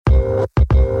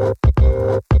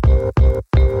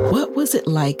What was it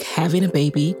like having a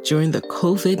baby during the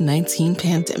COVID-19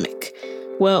 pandemic?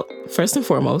 Well, first and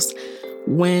foremost,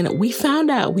 when we found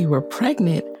out we were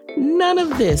pregnant, none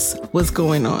of this was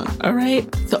going on, all right?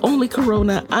 The only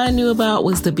corona I knew about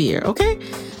was the beer, okay?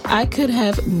 I could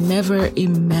have never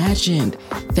imagined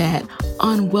that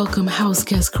unwelcome house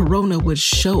guest corona would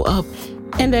show up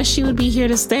and that she would be here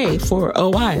to stay for a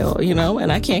while,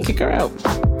 and I can't kick her out.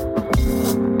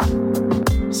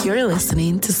 You're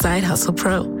listening to Side Hustle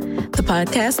Pro, the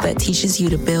podcast that teaches you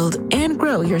to build and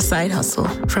grow your side hustle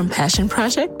from passion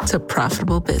project to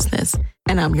profitable business.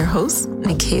 And I'm your host,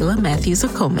 Nikayla Matthews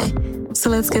Okome. So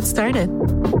let's get started.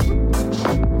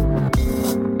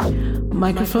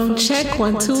 Microphone check,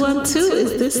 1 2 1 2.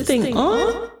 Is this thing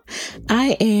on?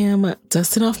 I am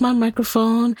dusting off my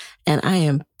microphone and I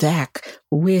am back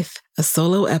with a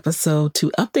solo episode to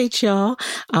update y'all.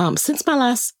 Since my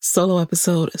last solo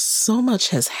episode, so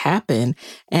much has happened.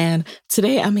 And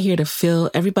today I'm here to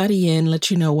fill everybody in, let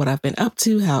you know what I've been up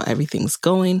to, how everything's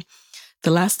going.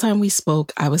 The last time we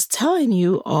spoke, I was telling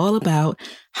you all about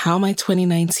how my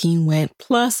 2019 went,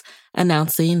 plus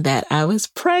announcing that I was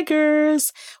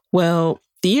preggers. Well,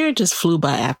 the year just flew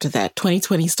by after that.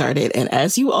 2020 started. And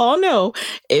as you all know,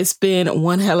 it's been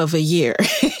one hell of a year.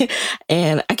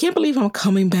 And I can't believe I'm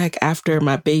coming back after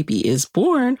my baby is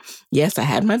born. Yes, I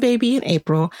had my baby in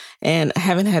April and I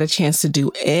haven't had a chance to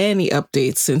do any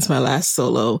updates since my last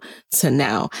solo to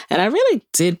now. And I really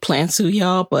did plan to,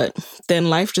 y'all, but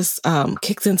then life just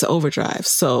kicked into overdrive.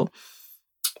 So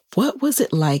what was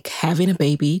it like having a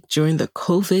baby during the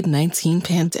COVID-19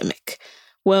 pandemic?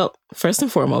 Well, first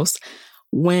and foremost,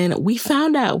 when we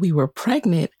found out we were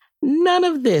pregnant, none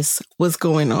of this was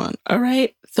going on, all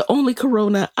right? The only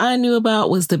corona I knew about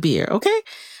was the beer, okay?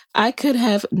 I could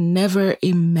have never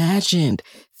imagined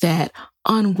that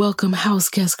unwelcome house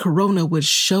guest corona would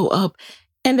show up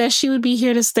and that she would be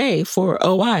here to stay for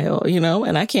a while,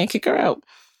 and I can't kick her out.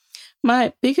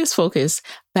 My biggest focus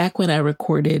back when I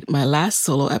recorded my last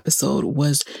solo episode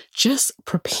was just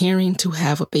preparing to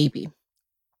have a baby.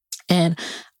 And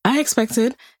I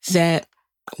expected that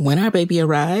when our baby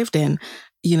arrived and,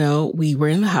 we were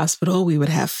in the hospital, we would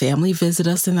have family visit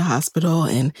us in the hospital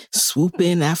and swoop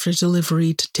in after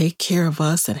delivery to take care of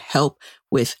us and help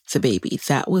with the baby.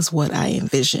 That was what I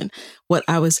envisioned. What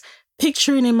I was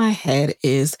picturing in my head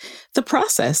is the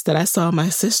process that I saw my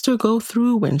sister go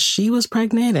through when she was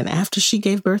pregnant and after she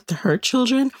gave birth to her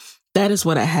children. That is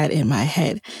what I had in my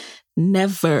head.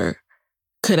 Never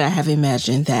could I have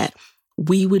imagined that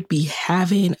we would be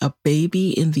having a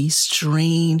baby in these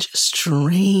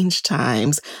strange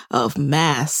times of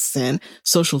masks and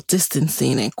social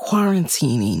distancing and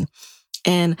quarantining.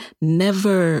 And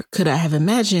never could I have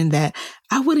imagined that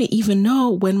I wouldn't even know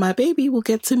when my baby will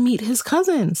get to meet his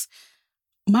cousins.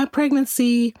 My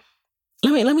pregnancy,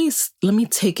 let me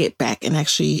take it back and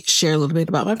actually share a little bit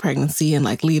about my pregnancy and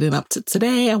leading up to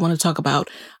today. I want to talk about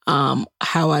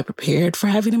how I prepared for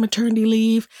having a maternity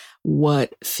leave,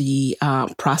 what the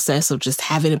process of just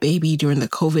having a baby during the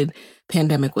COVID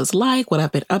pandemic was like, what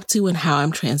I've been up to, and how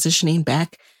I'm transitioning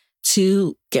back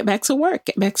to get back to work,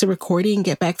 get back to recording,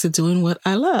 get back to doing what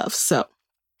I love. So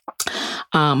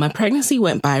my pregnancy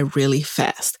went by really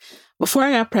fast. Before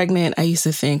I got pregnant, I used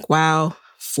to think, wow,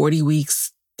 40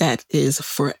 weeks, that is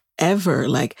forever.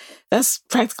 That's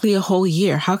practically a whole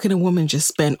year. How can a woman just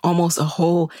spend almost a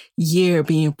whole year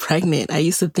being pregnant? I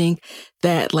used to think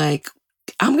that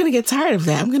I'm going to get tired of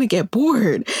that. I'm going to get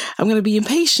bored. I'm going to be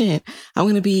impatient. I'm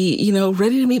going to be,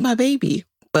 ready to meet my baby.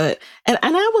 And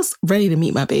I was ready to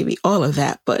meet my baby, all of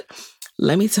that. But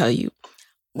let me tell you,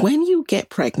 when you get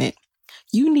pregnant,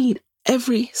 you need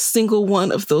every single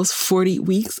one of those 40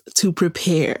 weeks to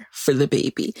prepare for the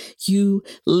baby. You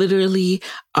literally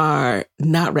are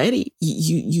not ready.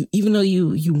 You even though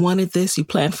you wanted this, you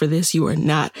planned for this, you are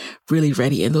not really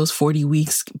ready. And those 40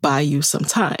 weeks buy you some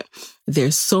time.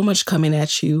 There's so much coming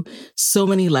at you, so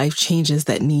many life changes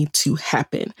that need to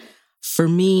happen. For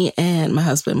me and my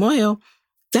husband, Moyo,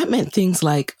 that meant things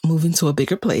like moving to a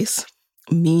bigger place,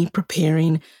 me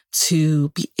preparing to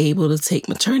be able to take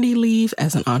maternity leave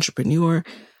as an entrepreneur,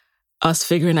 us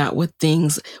figuring out what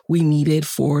things we needed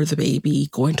for the baby,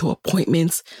 going to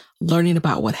appointments, learning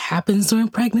about what happens during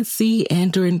pregnancy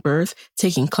and during birth,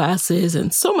 taking classes,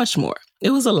 and so much more.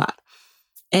 It was a lot.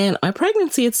 And my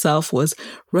pregnancy itself was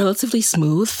relatively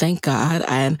smooth, thank God.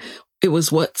 And it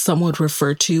was what some would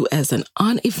refer to as an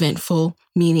uneventful,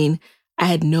 meaning I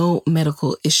had no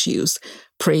medical issues.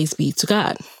 Praise be to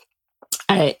God.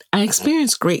 I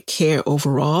experienced great care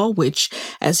overall, which,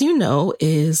 as you know,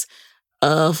 is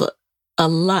of a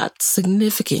lot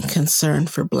significant concern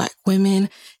for Black women.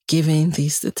 giving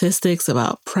these statistics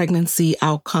about pregnancy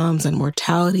outcomes and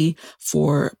mortality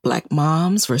for Black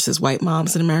moms versus white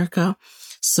moms in America.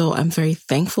 So I'm very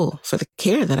thankful for the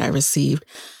care that I received.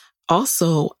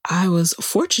 Also, I was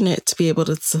fortunate to be able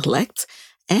to select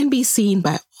and be seen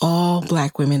by all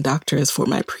Black women doctors for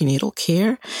my prenatal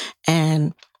care.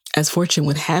 And as fortune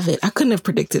would have it, I couldn't have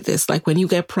predicted this. Like when you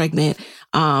get pregnant,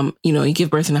 you give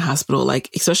birth in a hospital, like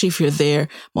especially if you're there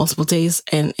multiple days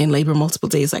and in labor multiple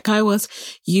days like I was,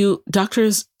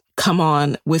 doctors come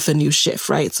on with a new shift,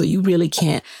 right? So you really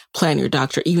can't plan your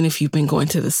doctor, even if you've been going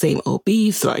to the same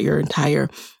OB throughout your entire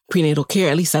prenatal care.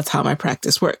 At least that's how my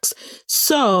practice works.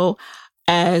 So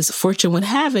as fortune would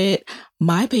have it,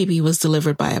 my baby was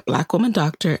delivered by a Black woman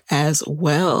doctor as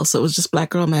well. So it was just Black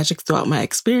girl magic throughout my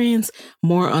experience.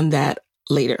 More on that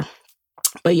later.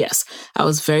 But yes, I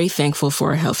was very thankful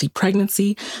for a healthy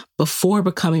pregnancy. Before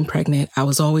becoming pregnant, I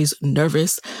was always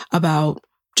nervous about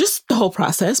just the whole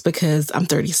process because I'm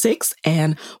 36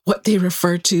 and what they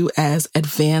refer to as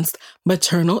advanced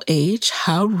maternal age.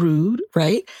 How rude,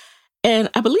 right? And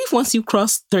I believe once you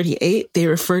cross 38, they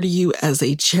refer to you as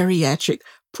a geriatric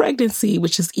pregnancy,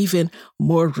 which is even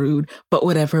more rude. But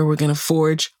whatever, we're going to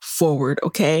forge forward,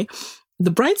 okay?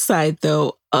 The bright side,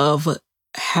 though, of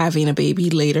having a baby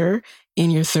later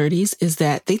in your 30s is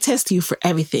that they test you for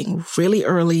everything really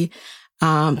early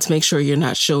to make sure you're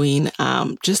not showing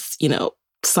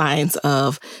signs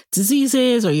of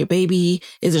diseases or your baby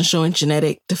isn't showing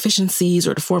genetic deficiencies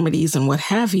or deformities and what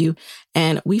have you.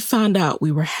 And we found out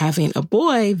we were having a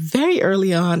boy very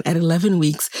early on at 11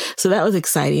 weeks. So that was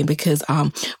exciting because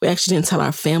we actually didn't tell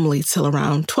our family till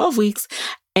around 12 weeks.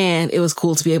 And it was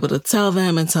cool to be able to tell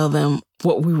them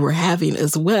what we were having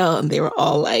as well. And they were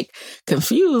all like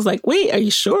confused, like, wait, are you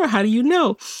sure? How do you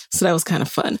know? So that was kind of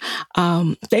fun.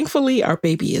 Thankfully, our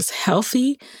baby is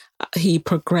healthy. He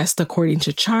progressed according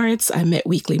to charts. I met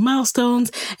weekly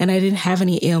milestones and I didn't have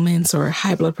any ailments or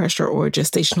high blood pressure or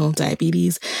gestational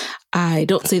diabetes. I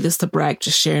don't say this to brag,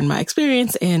 just sharing my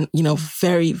experience and,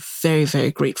 very, very, very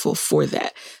grateful for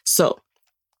that. So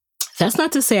that's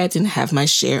not to say I didn't have my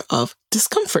share of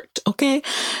discomfort, okay?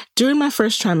 During my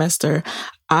first trimester,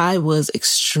 I was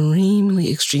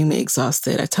extremely, extremely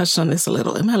exhausted. I touched on this a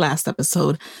little in my last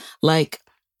episode. Like,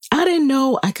 I didn't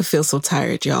know I could feel so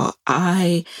tired, y'all.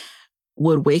 I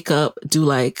would wake up, do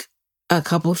like a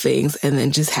couple things, and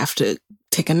then just have to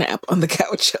take a nap on the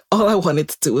couch. All I wanted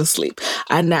to do was sleep.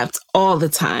 I napped all the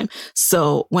time.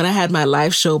 So when I had my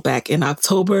live show back in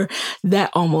October, that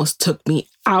almost took me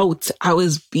out. I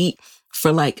was beat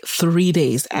for like 3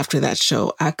 days after that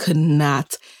show. I could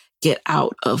not get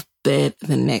out of bed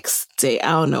the next day.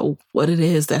 I don't know what it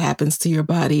is that happens to your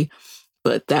body,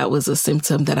 but that was a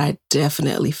symptom that I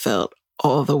definitely felt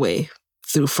all the way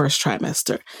through first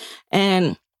trimester.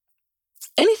 And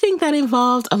anything that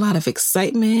involved a lot of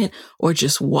excitement or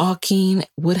just walking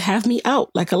would have me out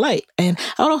like a light. And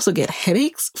I would also get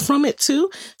headaches from it too.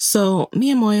 So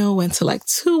me and Moyo went to like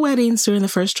 2 weddings during the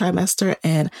first trimester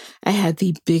and I had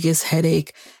the biggest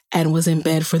headache and was in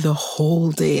bed for the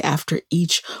whole day after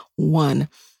each one.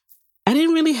 I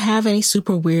didn't really have any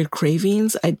super weird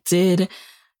cravings. I did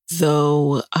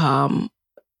though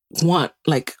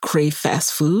crave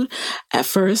fast food at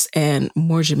first and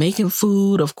more Jamaican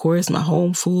food, of course, my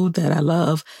home food that I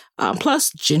love.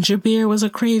 Plus ginger beer was a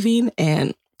craving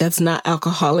and that's not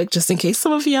alcoholic, just in case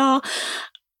some of y'all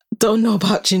don't know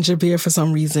about ginger beer for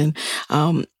some reason.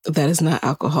 That is not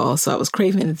alcohol. So I was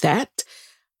craving that,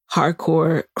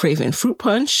 hardcore craving fruit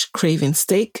punch, craving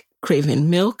steak, craving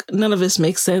milk. None of this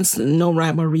makes sense. No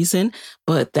rhyme or reason,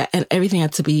 but that and everything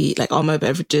had to be like all my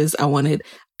beverages. I wanted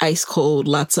ice cold,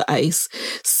 lots of ice.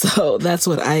 So that's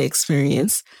what I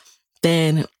experienced.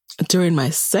 Then during my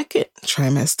second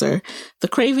trimester, the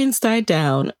cravings died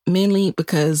down mainly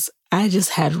because I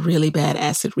just had really bad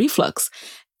acid reflux.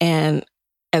 And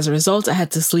as a result, I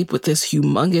had to sleep with this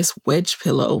humongous wedge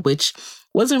pillow, which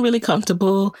wasn't really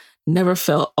comfortable, never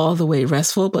felt all the way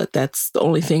restful, but that's the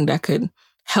only thing that could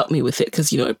help me with it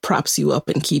because, it props you up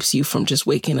and keeps you from just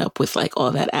waking up with like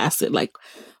all that acid like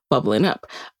bubbling up.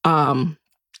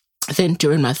 Then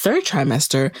during my third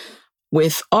trimester,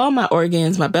 with all my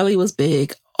organs, my belly was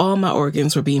big, all my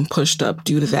organs were being pushed up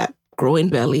due to that growing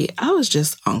belly. I was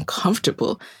just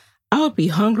uncomfortable. I would be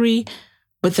hungry,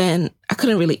 but then I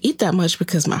couldn't really eat that much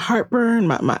because my heartburn,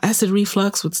 my acid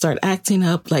reflux would start acting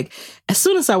up. Like as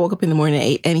soon as I woke up in the morning and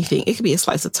ate anything, it could be a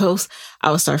slice of toast, I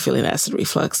would start feeling acid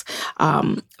reflux.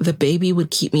 The baby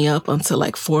would keep me up until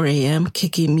like 4 a.m.,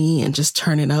 kicking me and just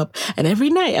turning up. And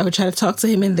every night I would try to talk to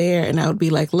him in there and I would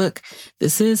be like, look,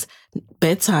 this is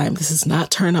bedtime. This is not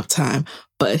turn up time.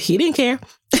 But he didn't care.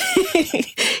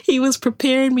 He was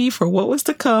preparing me for what was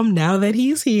to come now that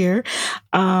he's here.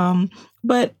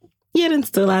 But yet and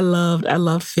still, I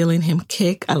loved feeling him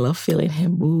kick. I loved feeling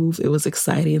him move. It was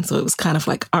exciting. So it was kind of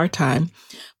like our time,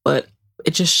 but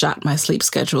it just shot my sleep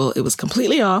schedule. It was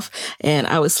completely off, and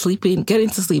I was getting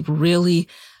to sleep really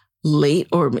late,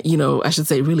 or, I should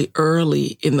say really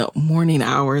early in the morning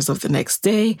hours of the next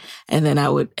day. And then I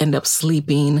would end up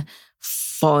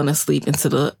falling asleep into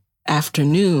the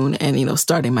afternoon and,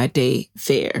 starting my day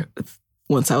there.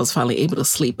 Once I was finally able to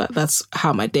sleep, that's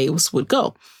how my day would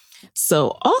go.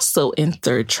 So also in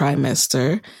third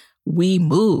trimester, we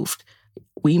moved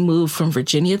from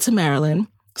Virginia to Maryland.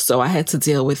 So I had to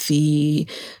deal with the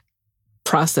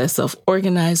process of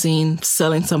organizing,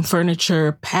 selling some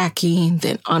furniture, packing,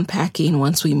 then unpacking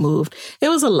once we moved. It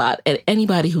was a lot. And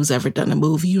anybody who's ever done a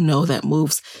move, that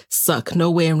moves suck.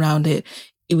 No way around it.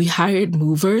 We hired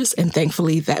movers, and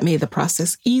thankfully that made the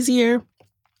process easier,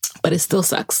 but it still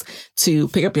sucks to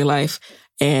pick up your life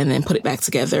and then put it back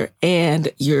together.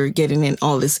 And you're getting in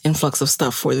all this influx of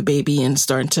stuff for the baby and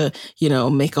starting to,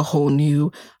 make a whole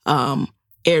new,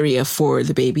 area for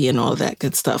the baby and all that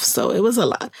good stuff. So it was a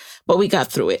lot, but we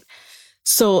got through it.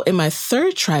 So in my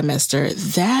third trimester,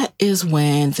 that is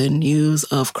when the news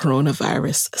of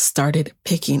coronavirus started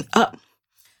picking up.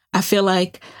 I feel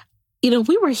like,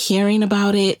 we were hearing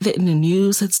about it, that the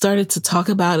news had started to talk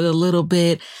about it a little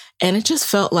bit, and it just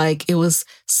felt like it was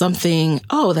something,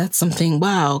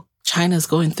 wow, China's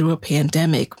going through a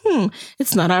pandemic.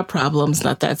 It's not our problem. It's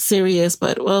not that serious,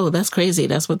 but whoa, that's crazy.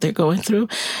 That's what they're going through.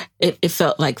 It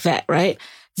felt like that, right?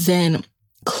 Then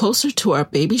closer to our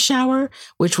baby shower,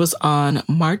 which was on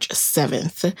March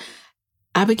 7th,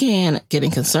 I began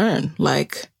getting concerned.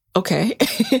 Like, okay,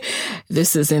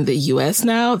 this is in the US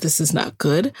now. This is not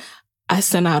good. I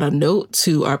sent out a note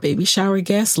to our baby shower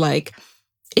guests, like,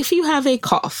 if you have a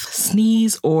cough,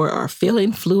 sneeze, or are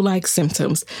feeling flu-like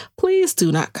symptoms, please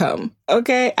do not come.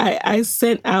 Okay. I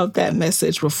sent out that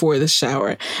message before the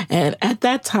shower. And at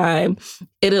that time,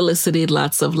 it elicited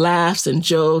lots of laughs and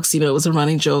jokes. It was a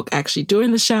running joke actually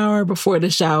during the shower, before the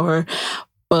shower.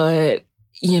 But,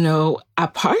 I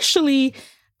partially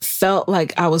felt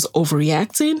like I was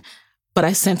overreacting, but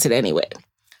I sent it anyway.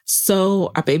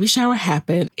 So our baby shower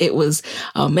happened. It was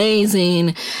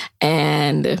amazing.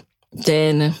 And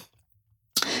then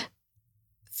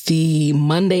the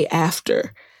Monday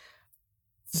after,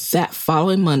 that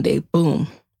following Monday, boom,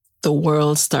 the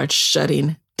world starts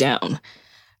shutting down.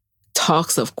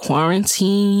 Talks of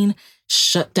quarantine,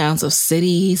 shutdowns of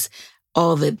cities,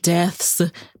 all the deaths,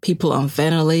 people on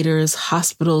ventilators,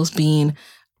 hospitals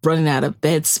running out of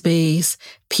bed space,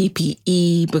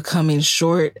 PPE becoming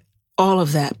short. All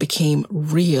of that became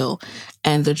real,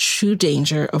 and the true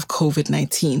danger of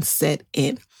COVID-19 set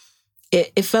in.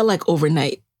 It felt like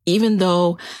overnight, even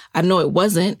though I know it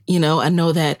wasn't. I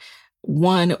know that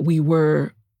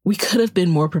we could have been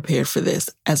more prepared for this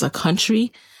as a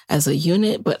country, as a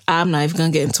unit, but I'm not even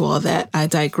going to get into all that. I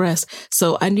digress.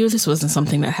 So I knew this wasn't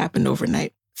something that happened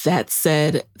overnight. That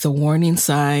said, the warning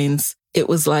signs, it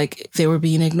was like they were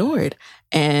being ignored.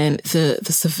 And the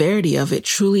severity of it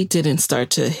truly didn't start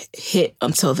to hit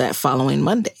until that following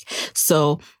Monday.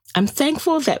 So I'm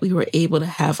thankful that we were able to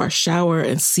have our shower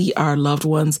and see our loved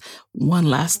ones one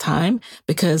last time,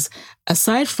 because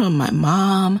aside from my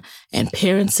mom and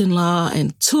parents-in-law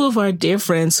and two of our dear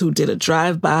friends who did a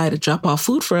drive-by to drop off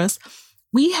food for us,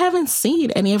 we haven't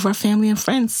seen any of our family and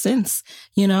friends since.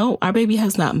 Our baby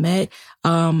has not met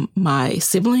my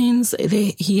siblings.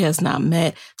 He has not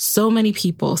met so many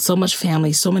people, so much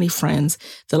family, so many friends.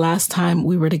 The last time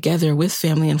we were together with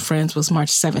family and friends was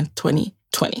March 7th,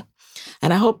 2020.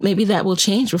 And I hope maybe that will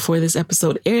change before this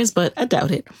episode airs, but I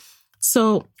doubt it.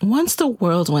 So once the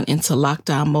world went into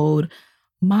lockdown mode,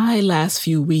 my last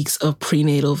few weeks of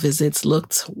prenatal visits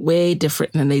looked way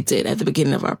different than they did at the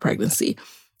beginning of our pregnancy.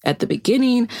 At the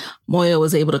beginning, Moya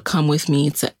was able to come with me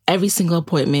to every single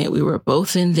appointment. We were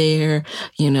both in there,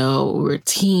 we were a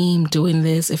team doing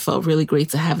this. It felt really great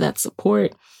to have that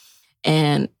support.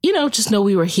 And, just know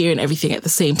we were here and everything at the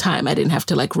same time. I didn't have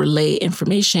to relay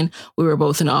information. We were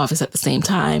both in the office at the same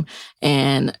time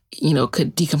and,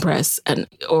 could decompress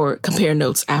or compare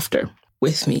notes after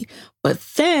with me. But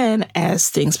then as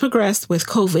things progressed with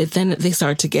COVID, then they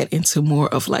started to get into more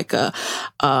of some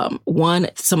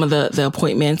of the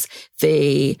appointments,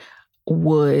 they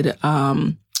would,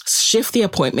 shift the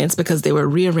appointments because they were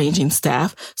rearranging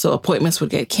staff. So appointments would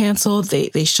get canceled.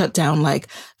 They shut down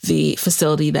the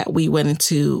facility that we went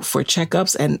into for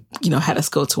checkups and, had us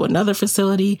go to another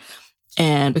facility.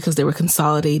 And because they were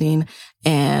consolidating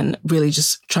and really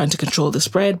just trying to control the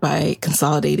spread by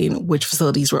consolidating which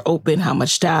facilities were open, how much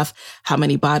staff, how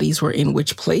many bodies were in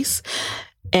which place.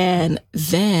 And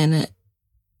then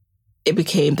it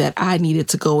became that I needed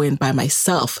to go in by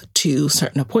myself to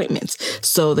certain appointments.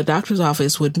 So the doctor's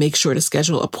office would make sure to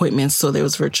schedule appointments so there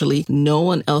was virtually no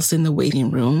one else in the waiting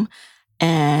room.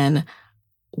 And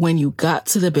when you got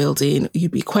to the building,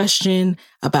 you'd be questioned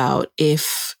about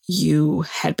if you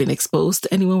had been exposed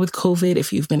to anyone with COVID,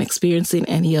 if you've been experiencing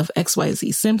any of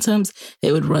XYZ symptoms.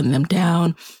 They would run them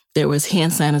down. There was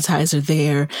hand sanitizer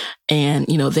there, and,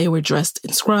 they were dressed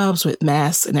in scrubs with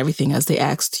masks and everything as they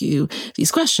asked you these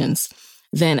questions.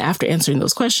 Then after answering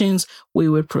those questions, we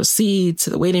would proceed to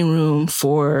the waiting room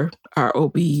for our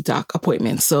OB doc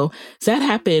appointment. So that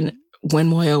happened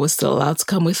when Moyo was still allowed to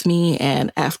come with me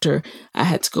and after I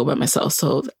had to go by myself.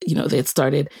 So, they had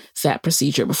started that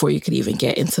procedure before you could even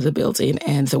get into the building,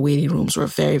 and the waiting rooms were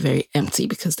very, very empty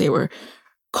because they were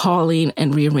calling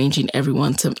and rearranging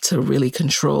everyone to really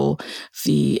control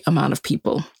the amount of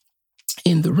people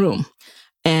in the room.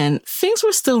 And things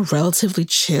were still relatively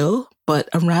chill, but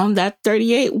around that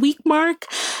 38-week mark,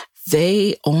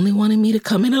 they only wanted me to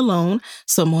come in alone.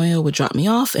 So Moyo would drop me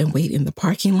off and wait in the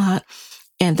parking lot.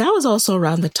 And that was also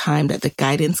around the time that the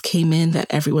guidance came in that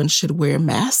everyone should wear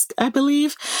masks, I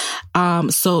believe.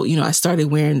 So, I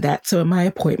started wearing that to my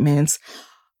appointments.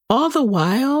 All the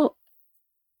while,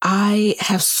 I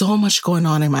have so much going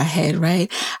on in my head,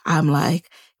 right? I'm like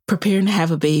preparing to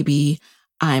have a baby.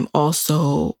 I'm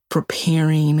also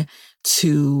preparing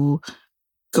to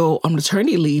go on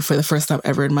maternity leave for the first time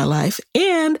ever in my life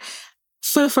and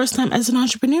for the first time as an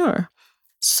entrepreneur.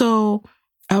 So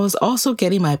I was also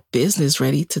getting my business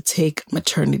ready to take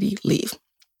maternity leave.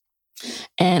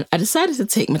 And I decided to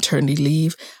take maternity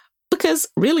leave because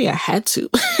really I had to.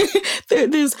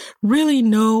 There's really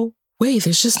no way.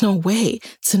 There's just no way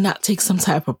to not take some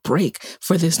type of break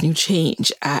for this new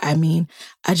change. I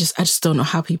just don't know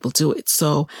how people do it.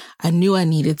 So I knew I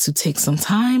needed to take some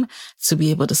time to be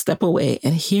able to step away.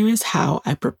 And here is how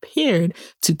I prepared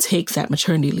to take that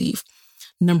maternity leave.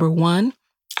 Number one,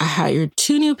 I hired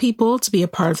 2 new people to be a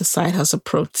part of the Side Hustle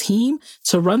Pro team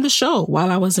to run the show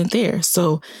while I wasn't there.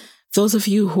 So those of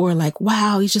you who are like,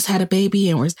 wow, you just had a baby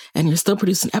and you're still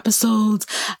producing episodes.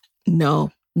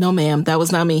 No, ma'am, that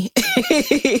was not me.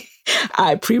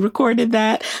 I pre-recorded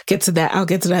that. I'll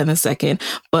get to that in a second.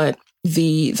 But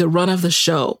the run of the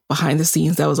show behind the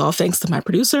scenes, that was all thanks to my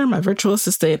producer, my virtual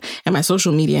assistant, and my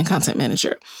social media and content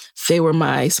manager. They were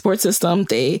my support system.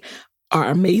 They are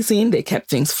amazing. They kept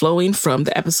things flowing from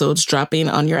the episodes dropping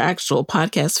on your actual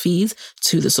podcast feeds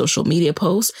to the social media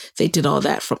posts. They did all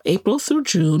that from April through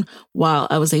June while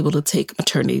I was able to take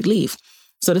maternity leave.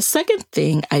 So the second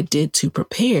thing I did to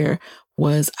prepare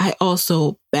was I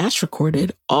also batch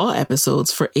recorded all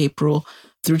episodes for April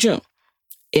through June.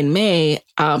 In May,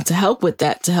 to help with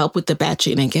the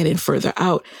batching and getting further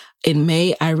out, in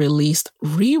May, I released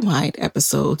rewind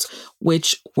episodes,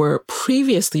 which were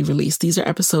previously released. These are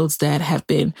episodes that have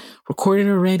been recorded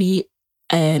already.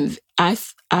 And I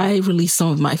released some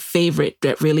of my favorite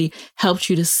that really helped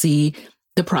you to see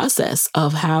the process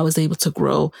of how I was able to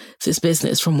grow this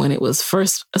business from when it was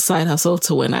first a side hustle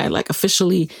to when I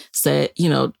officially said,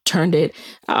 turned it,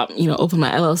 opened my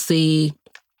LLC,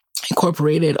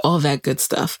 incorporated, all that good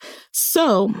stuff.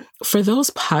 So for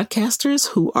those podcasters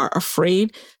who are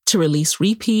afraid to release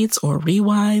repeats or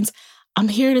rewinds, I'm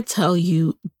here to tell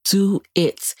you, do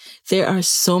it. There are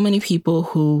so many people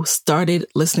who started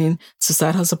listening to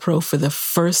Side Hustle Pro for the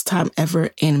first time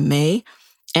ever in May.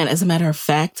 And as a matter of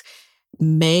fact,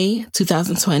 May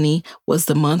 2020 was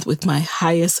the month with my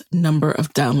highest number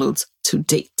of downloads to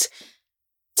date.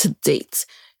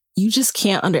 You just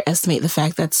can't underestimate the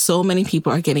fact that so many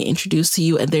people are getting introduced to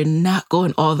you and they're not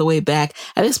going all the way back.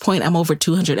 At this point, I'm over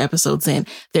 200 episodes in.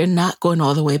 They're not going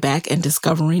all the way back and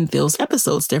discovering those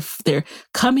episodes. They're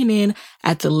coming in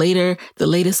at the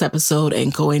latest episode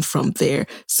and going from there.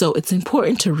 So it's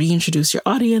important to reintroduce your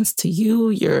audience to you,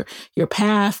 your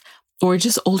path, or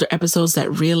just older episodes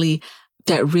that really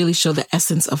show the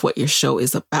essence of what your show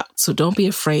is about. So don't be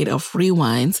afraid of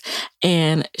rewinds.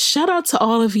 And shout out to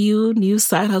all of you new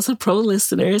Side Hustle Pro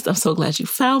listeners. I'm so glad you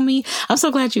found me. I'm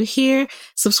so glad you're here,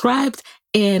 subscribed,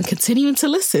 and continuing to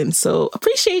listen. So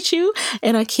appreciate you.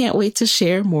 And I can't wait to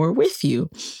share more with you.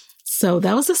 So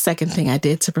that was the second thing I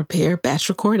did to prepare batch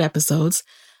record episodes.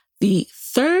 The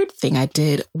third thing I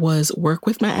did was work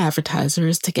with my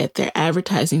advertisers to get their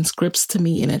advertising scripts to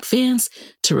me in advance,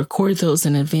 to record those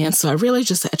in advance. So I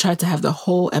tried to have the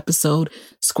whole episode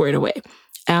squared away.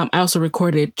 I also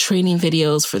recorded training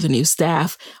videos for the new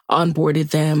staff,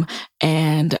 onboarded them,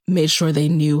 and made sure they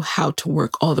knew how to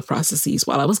work all the processes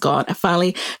while I was gone. I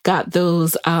finally got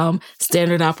those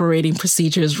standard operating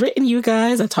procedures written, you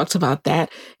guys. I talked about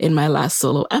that in my last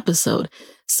solo episode.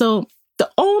 So the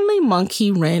only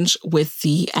monkey wrench with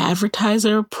the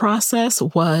advertiser process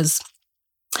was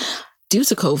due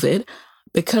to COVID.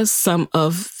 Because some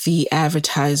of the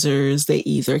advertisers, they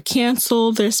either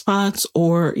canceled their spots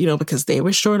or, because they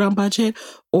were short on budget,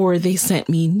 or they sent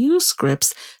me new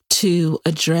scripts to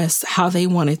address how they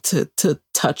wanted to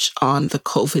touch on the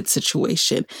COVID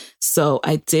situation. So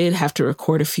I did have to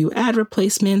record a few ad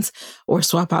replacements or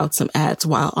swap out some ads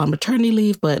while on maternity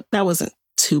leave, but that wasn't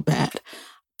too bad.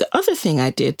 The other thing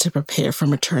I did to prepare for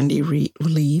maternity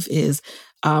leave is,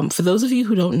 for those of you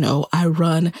who don't know, I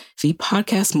run the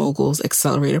Podcast Moguls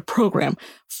Accelerator Program.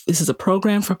 This is a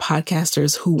program for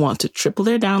podcasters who want to triple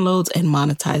their downloads and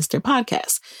monetize their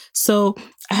podcasts. So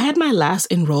I had my last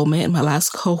enrollment, my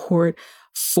last cohort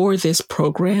for this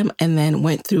program, and then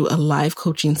went through a live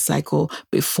coaching cycle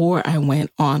before I went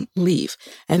on leave.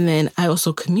 And then I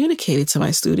also communicated to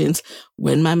my students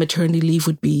when my maternity leave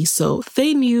would be, so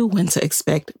they knew when to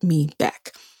expect me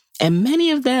back. And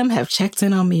many of them have checked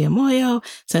in on me and Moyo,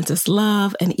 sent us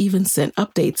love, and even sent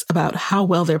updates about how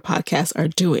well their podcasts are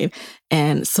doing.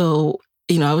 And so,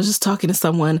 I was just talking to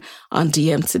someone on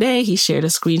DM today. He shared a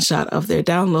screenshot of their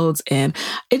downloads, and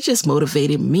it just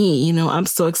motivated me. I'm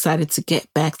so excited to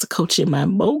get back to coaching my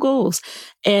moguls.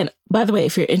 And by the way,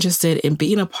 if you're interested in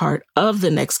being a part of the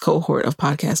next cohort of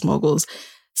Podcast Moguls,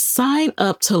 sign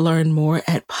up to learn more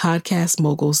at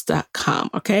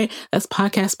podcastmoguls.com. Okay. That's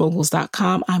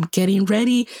podcastmoguls.com. I'm getting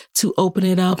ready to open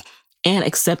it up and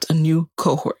accept a new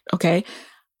cohort. Okay.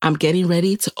 I'm getting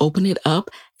ready to open it up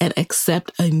and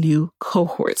accept a new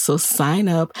cohort. So sign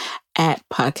up at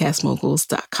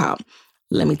podcastmoguls.com.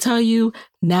 Let me tell you,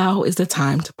 now is the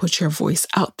time to put your voice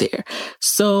out there.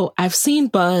 So I've seen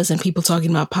buzz and people talking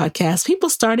about podcasts, people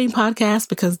starting podcasts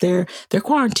because they're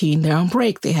quarantined, they're on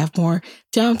break, they have more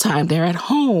downtime, they're at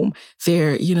home,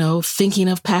 they're, thinking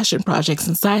of passion projects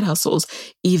and side hustles,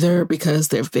 either because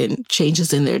there have been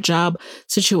changes in their job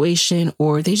situation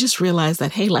or they just realize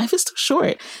that, hey, life is too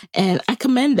short. And I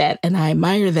commend that and I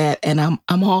admire that. And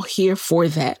I'm all here for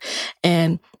that.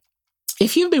 And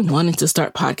if you've been wanting to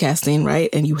start podcasting, right,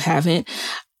 and you haven't,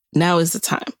 now is the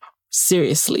time.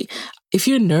 Seriously. If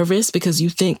you're nervous because you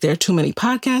think there are too many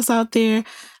podcasts out there,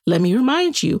 let me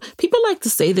remind you, people like to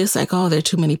say this like, oh, there are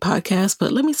too many podcasts,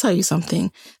 but let me tell you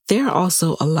something. There are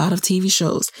also a lot of TV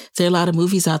shows. There are a lot of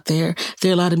movies out there. There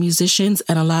are a lot of musicians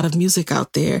and a lot of music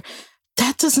out there.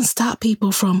 That doesn't stop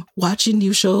people from watching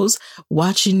new shows,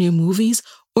 watching new movies,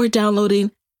 or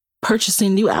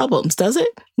purchasing new albums, does it?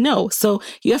 No. So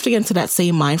you have to get into that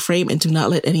same mind frame and do not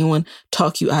let anyone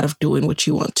talk you out of doing what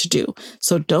you want to do.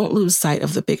 So don't lose sight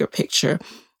of the bigger picture.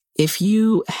 If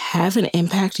you have an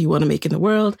impact you want to make in the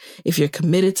world, if you're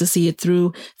committed to see it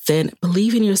through, then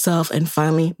believe in yourself and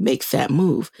finally make that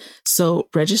move. So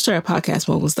register at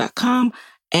podcastmoguls.com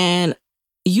and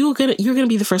you're going to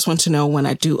be the first one to know when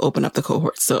I do open up the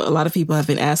cohort. So a lot of people have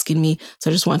been asking me, so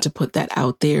I just want to put that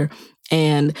out there.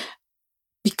 And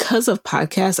because of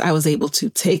podcasts, I was able to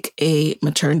take a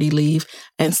maternity leave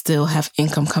and still have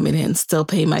income coming in, still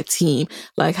pay my team.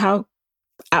 Like I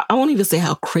won't even say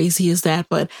how crazy is that,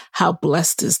 but how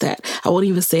blessed is that? I won't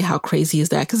even say how crazy is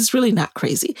that because it's really not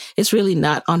crazy. It's really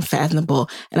not unfathomable.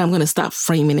 And I'm going to stop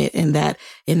framing it in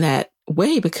that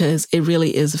way because it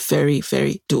really is very,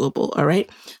 very doable. All right.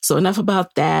 So enough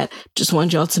about that. Just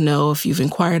want y'all to know if you've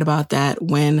inquired about that,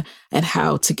 when and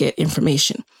how to get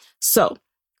information. So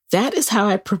that is how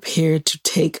I prepared to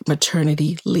take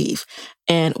maternity leave.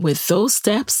 And with those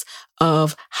steps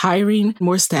of hiring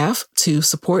more staff to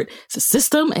support the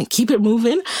system and keep it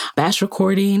moving, batch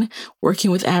recording,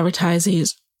 working with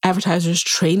advertisers,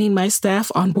 training my staff,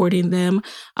 onboarding them,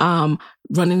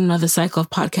 running another cycle of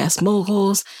Podcast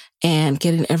Moguls, and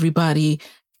getting everybody,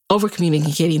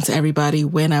 over-communicating to everybody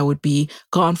when I would be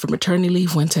gone for maternity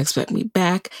leave, when to expect me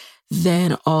back.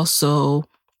 Then also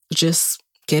just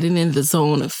getting in the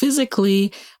zone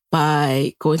physically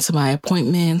by going to my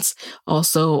appointments.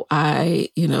 Also, I'll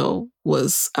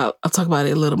talk about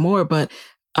it a little more, but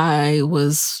I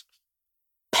was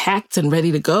packed and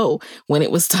ready to go when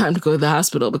it was time to go to the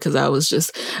hospital because I was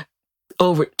just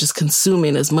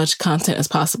consuming as much content as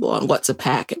possible on what to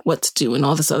pack and what to do and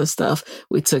all this other stuff.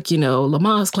 We took,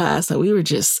 Lamar's class and we were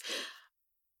just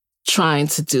trying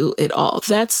to do it all.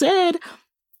 That said,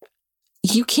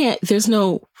 there's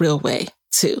no real way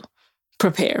to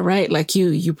prepare, right? Like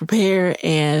you prepare,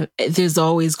 and there's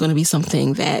always going to be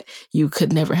something that you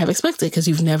could never have expected because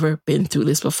you've never been through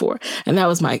this before. And that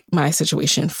was my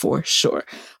situation for sure.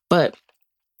 But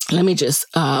let me just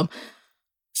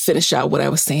finish out what I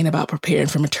was saying about preparing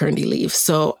for maternity leave.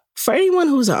 So for anyone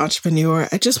who's an entrepreneur,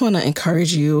 I just want to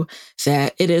encourage you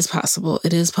that it is possible.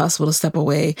 It is possible to step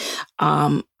away.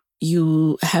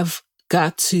 You have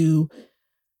got to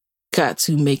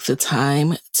make the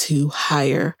time to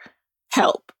hire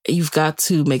help. You've got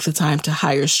to make the time to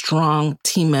hire strong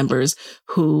team members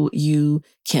who you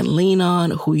can lean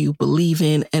on, who you believe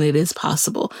in, and it is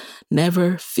possible.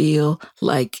 Never feel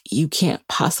like you can't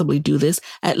possibly do this.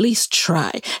 At least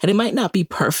try. And it might not be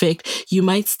perfect. You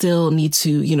might still need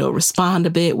to, respond a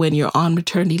bit when you're on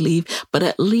maternity leave, but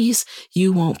at least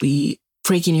you won't be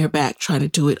breaking your back trying to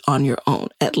do it on your own.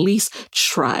 At least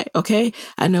try, okay?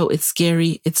 I know it's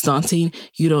scary, it's daunting,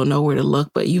 you don't know where to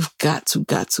look, but you've got to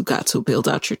build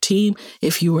out your team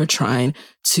if you are trying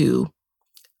to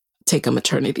take a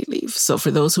maternity leave. So for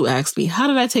those who ask me, how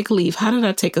did I take a leave? How did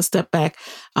I take a step back?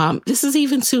 This is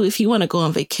even too, if you want to go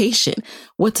on vacation,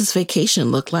 what does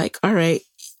vacation look like? All right,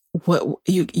 what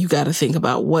you got to think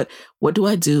about what do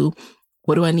I do?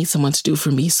 What do I need someone to do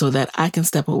for me so that I can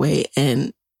step away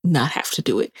and not have to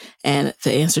do it? And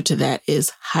the answer to that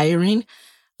is hiring,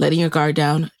 letting your guard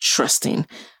down, trusting.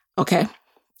 Okay.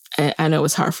 And I know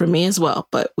it's hard for me as well,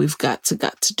 but we've got to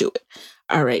do it.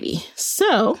 Alrighty.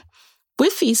 So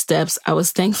with these steps, I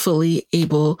was thankfully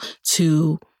able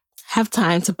to have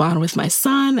time to bond with my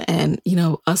son and,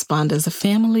 us bond as a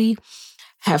family,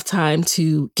 have time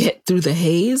to get through the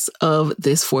haze of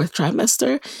this fourth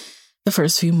trimester, the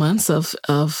first few months of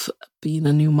being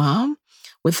a new mom,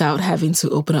 without having to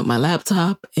open up my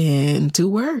laptop and do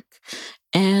work.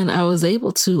 And I was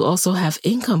able to also have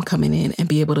income coming in and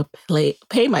be able to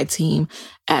pay my team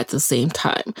at the same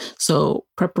time. So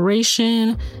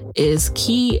preparation is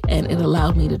key, and it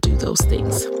allowed me to do those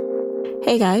things.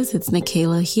 Hey guys, it's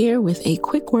Nikayla here with a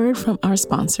quick word from our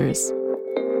sponsors.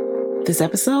 This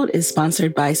episode is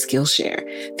sponsored by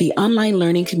Skillshare. The online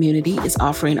learning community is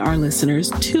offering our listeners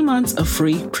 2 months of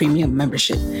free premium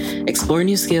membership. Explore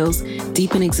new skills,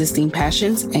 deepen existing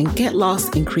passions, and get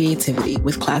lost in creativity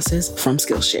with classes from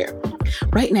Skillshare.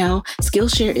 Right now,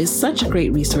 Skillshare is such a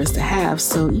great resource to have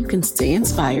so you can stay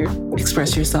inspired,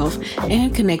 express yourself,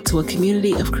 and connect to a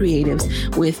community of creatives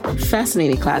with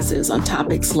fascinating classes on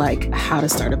topics like how to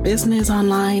start a business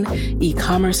online,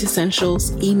 e-commerce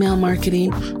essentials, email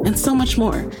marketing, and so much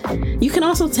more. You can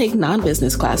also take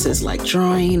non-business classes like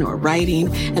drawing or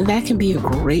writing, and that can be a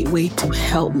great way to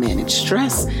help manage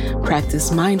stress,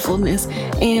 practice mindfulness,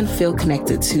 and feel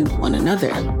connected to one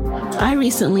another. I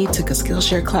recently took a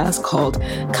Skillshare class called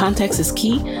Context is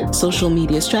Key, Social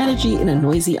Media Strategy in a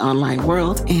Noisy Online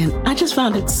World, and I just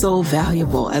found it so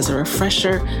valuable as a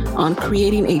refresher on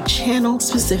creating a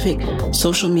channel-specific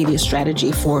social media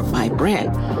strategy for my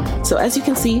brand. So as you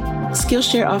can see,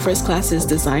 Skillshare offers classes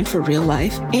designed for real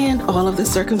life and all of the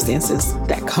circumstances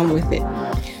that come with it.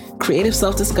 Creative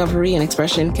self-discovery and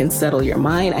expression can settle your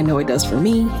mind. I know it does for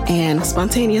me. And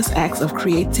spontaneous acts of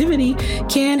creativity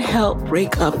can help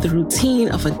break up the routine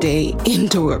of a day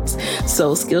indoors.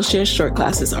 So Skillshare short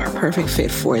classes are a perfect fit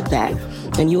for that.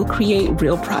 And you'll create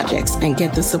real projects and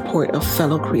get the support of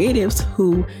fellow creatives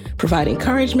who provide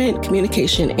encouragement,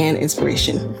 communication, and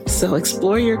inspiration. So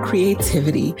explore your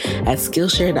creativity at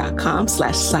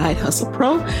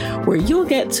Skillshare.com/sidehustlepro, where you'll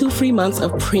get 2 free months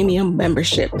of premium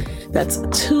membership. That's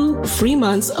 2 free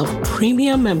months of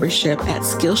premium membership at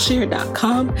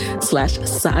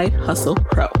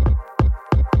Skillshare.com/sidehustlepro.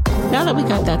 Now that we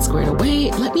got that squared away,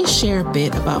 let me share a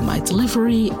bit about my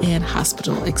delivery and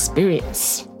hospital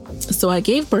experience. So I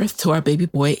gave birth to our baby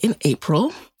boy in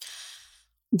April.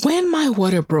 When my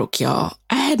water broke, y'all,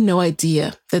 I had no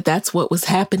idea that that's what was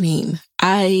happening.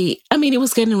 I mean, it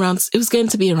was getting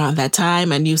to be around that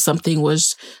time. I knew something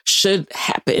should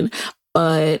happen,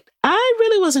 but I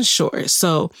really wasn't sure.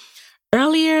 So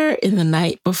earlier in the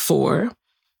night before,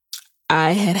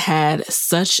 I had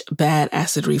such bad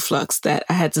acid reflux that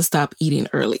I had to stop eating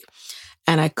early.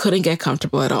 And I couldn't get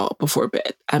comfortable at all before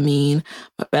bed. I mean,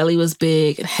 my belly was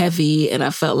big and heavy, and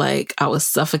I felt like I was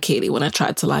suffocating when I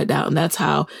tried to lie down. That's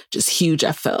how just huge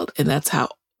I felt. And that's how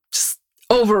just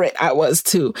over it I was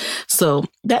too. So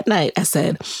that night I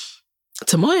said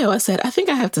to Moyo, I think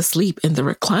I have to sleep in the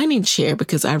reclining chair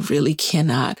because I really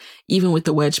cannot, even with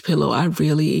the wedge pillow, I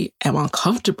really am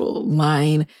uncomfortable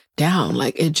lying down.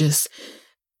 Like it just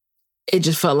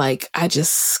felt like I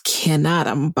just cannot.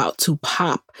 I'm about to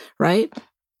pop, right?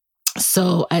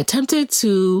 So I attempted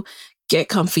to get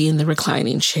comfy in the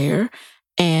reclining chair,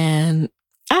 and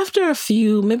after a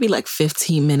few, maybe like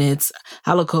 15 minutes,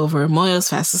 I look over, Moyo's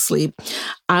fast asleep.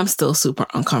 I'm still super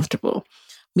uncomfortable.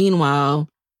 Meanwhile,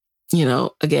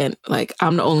 again, like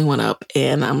I'm the only one up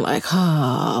and I'm like,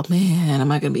 oh man,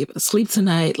 am I going to be able to sleep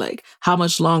tonight? Like how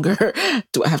much longer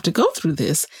do I have to go through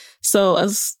this? So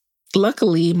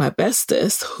luckily my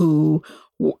bestest, who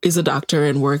is a doctor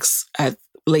and works at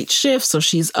late shift, so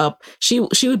she's up. She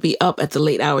would be up at the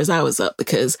late hours I was up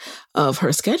because of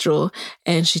her schedule.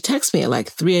 And she texts me at like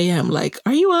 3 a.m. like,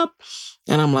 are you up?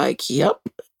 And I'm like, yep.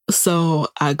 So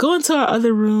I go into our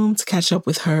other room to catch up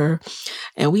with her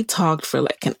and we talked for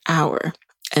like an hour.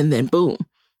 And then boom,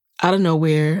 out of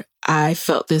nowhere, I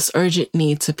felt this urgent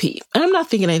need to pee. And I'm not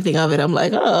thinking anything of it. I'm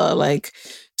like, oh, like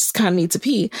just kind of need to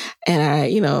pee. And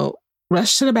I,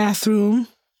 rushed to the bathroom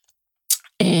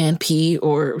and pee,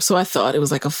 or so I thought. It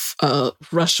was like a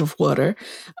rush of water.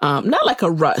 Not like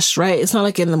a rush, right? It's not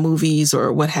like in the movies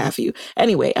or what have you.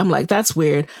 Anyway, I'm like, that's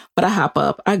weird. But I hop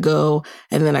up, I go,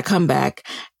 and then I come back.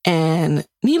 And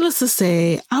needless to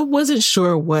say, I wasn't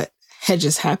sure what had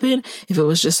just happened, if it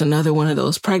was just another one of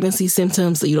those pregnancy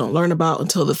symptoms that you don't learn about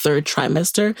until the 3rd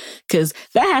trimester, because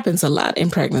that happens a lot in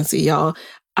pregnancy, y'all.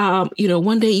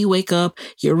 One day you wake up,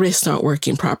 your wrists aren't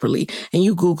working properly and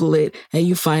you Google it and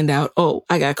you find out, oh,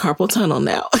 I got carpal tunnel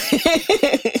now.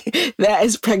 That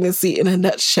is pregnancy in a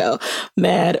nutshell.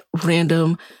 Mad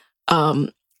random,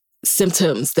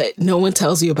 symptoms that no one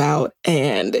tells you about.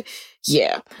 And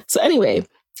yeah. So anyway,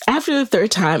 after the 3rd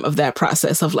time of that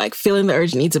process of like feeling the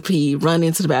urgent need to pee, run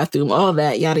into the bathroom, all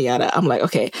that, yada, yada, I'm like,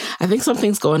 okay, I think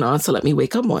something's going on. So let me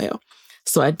wake up Moyo.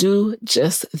 So I do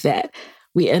just that.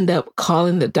 We end up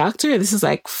calling the doctor. This is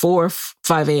like 4,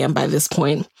 5 a.m. by this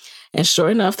point. And sure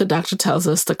enough, the doctor tells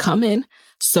us to come in.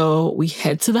 So we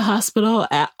head to the hospital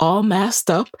all masked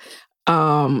up. We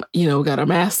got our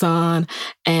masks on,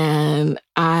 and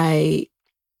I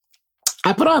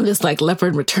put on this like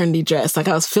leopard maternity dress. Like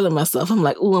I was feeling myself. I'm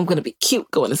like, ooh, I'm going to be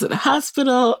cute going into the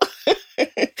hospital.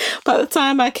 By the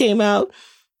time I came out,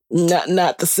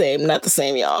 not the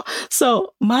same, y'all.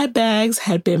 So my bags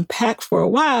had been packed for a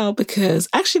while because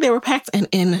actually they were packed and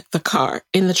in the car,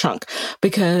 in the trunk,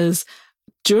 because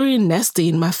during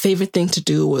nesting, my favorite thing to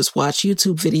do was watch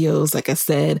YouTube videos, like I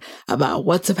said, about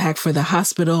what to pack for the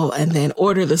hospital and then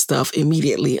order the stuff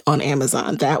immediately on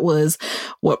Amazon. That was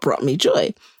what brought me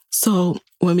joy. So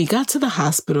when we got to the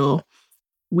hospital,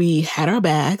 we had our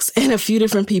bags and a few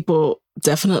different people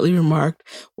definitely remarked,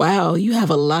 wow, you have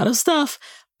a lot of stuff.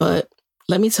 But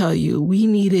let me tell you, we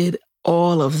needed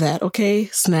all of that, okay?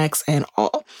 Snacks and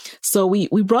all. So we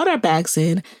brought our bags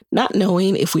in, not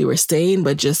knowing if we were staying,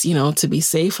 but just, to be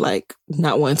safe, like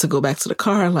not wanting to go back to the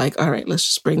car, like, all right, let's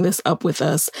just bring this up with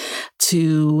us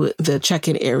to the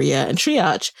check-in area and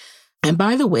triage. And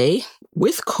by the way,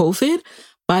 with COVID,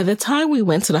 by the time we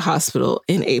went to the hospital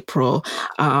in April,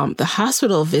 the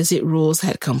hospital visit rules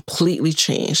had completely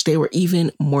changed. They were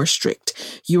even more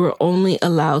strict. You were only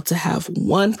allowed to have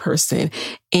one person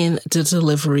in the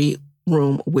delivery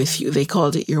room with you. They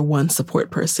called it your one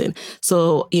support person.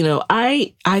 So,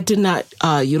 I did not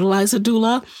utilize a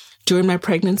doula during my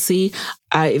pregnancy.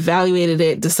 I evaluated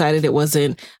it, decided it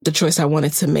wasn't the choice I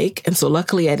wanted to make. And so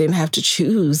luckily I didn't have to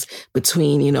choose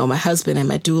between, my husband and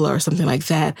my doula or something like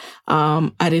that. I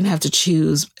didn't have to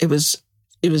choose. It was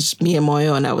me and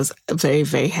Moyo, and I was very,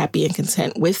 very happy and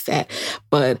content with that.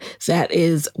 But that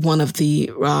is one of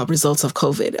the results of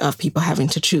COVID, of people having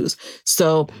to choose.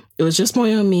 So it was just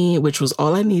Moyo and me, which was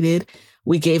all I needed.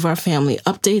 We gave our family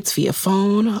updates via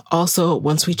phone. Also,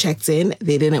 once we checked in,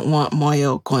 they didn't want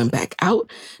Moyo going back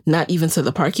out, not even to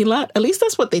the parking lot. At least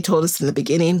that's what they told us in the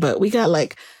beginning, but we got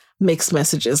like mixed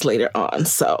messages later on.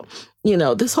 So,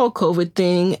 this whole COVID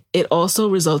thing, it also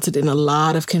resulted in a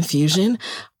lot of confusion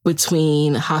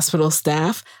between hospital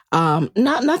staff.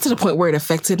 Not to the point where it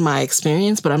affected my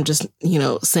experience, but I'm just,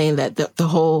 saying that the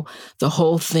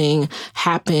whole thing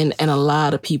happened, and a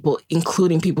lot of people,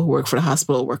 including people who work for the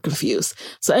hospital, were confused.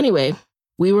 So anyway,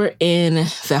 we were in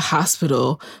the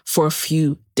hospital for a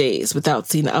few days without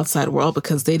seeing the outside world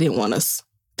because they didn't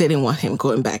want him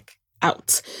going back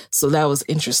out. So that was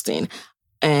interesting.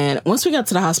 And once we got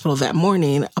to the hospital that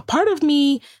morning, a part of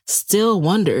me still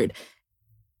wondered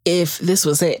if this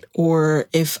was it, or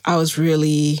if I was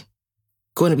really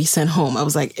going to be sent home. I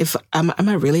was like, am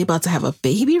I really about to have a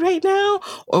baby right now?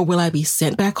 Or will I be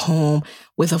sent back home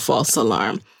with a false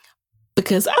alarm?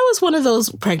 Because I was one of those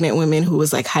pregnant women who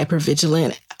was like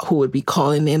hypervigilant, who would be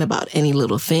calling in about any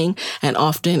little thing. And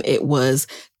often it was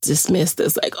dismissed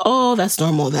as like, oh, that's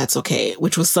normal, that's okay,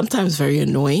 which was sometimes very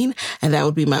annoying. And that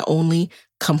would be my only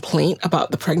complaint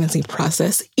about the pregnancy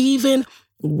process, even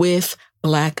with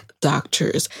Black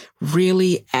doctors,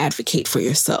 really advocate for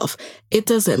yourself. It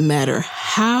doesn't matter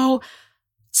how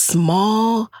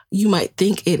small you might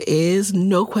think it is.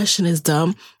 No question is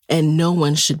dumb, and no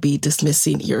one should be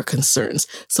dismissing your concerns.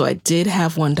 So I did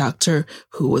have one doctor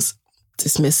who was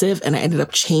dismissive, and I ended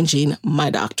up changing my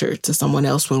doctor to someone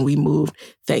else when we moved.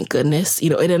 Thank goodness.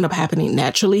 It ended up happening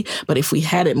naturally, but if we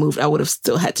hadn't moved, I would have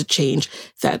still had to change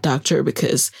that doctor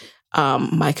because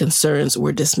my concerns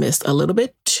were dismissed a little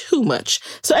bit too much.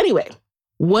 So anyway,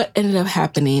 what ended up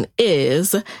happening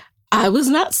is I was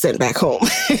not sent back home.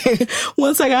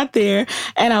 Once I got there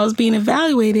and I was being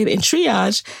evaluated in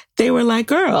triage, they were like,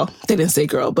 girl, they didn't say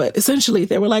girl, but essentially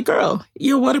they were like, girl,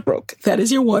 your water broke. That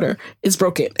is your water. It's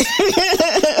broken.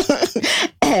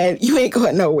 And you ain't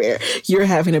going nowhere. You're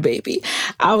having a baby.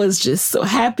 I was just so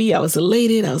happy. I was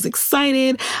elated. I was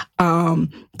excited.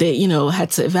 They,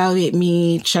 had to evaluate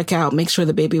me, check out, make sure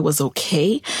the baby was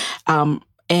okay.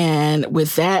 And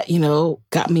with that,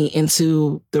 got me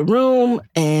into the room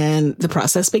and the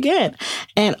process began.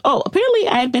 And apparently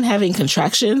I had been having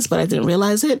contractions, but I didn't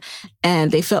realize it. And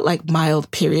they felt like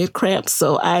mild period cramps.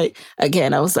 So I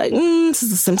was like, this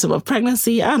is a symptom of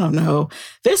pregnancy. I don't know.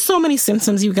 There's so many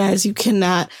symptoms, you guys. You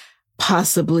cannot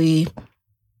possibly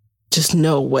just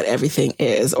know what everything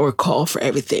is or call for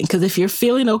everything. Because if you're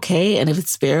feeling okay and if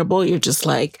it's bearable, you're just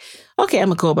like, okay, I'm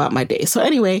going to go about my day. So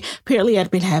anyway, apparently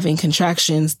I'd been having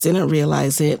contractions, didn't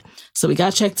realize it. So we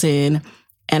got checked in.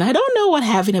 And I don't know what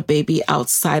having a baby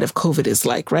outside of COVID is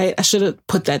like, right? I should have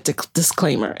put that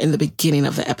disclaimer in the beginning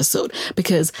of the episode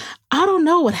because I don't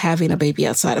know what having a baby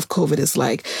outside of COVID is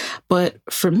like. But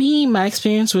for me, my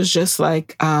experience was just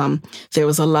like there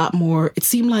was a lot more. It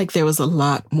seemed like there was a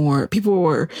lot more. People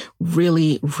were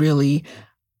really, really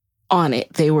on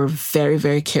it. They were very,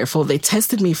 very careful. They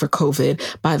tested me for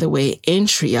COVID, by the way, in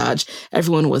triage.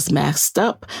 Everyone was masked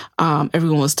up.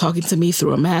 Everyone was talking to me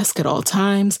through a mask at all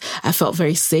times. I felt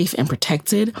very safe and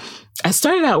protected. I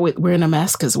started out with wearing a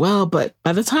mask as well, but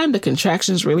by the time the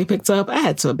contractions really picked up, I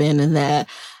had to abandon that.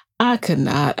 I could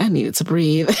not. I needed to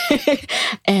breathe.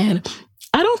 And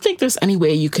I don't think there's any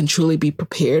way you can truly be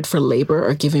prepared for labor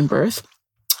or giving birth.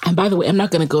 And by the way, I'm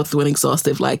not going to go through an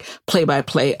exhaustive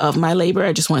play-by-play of my labor.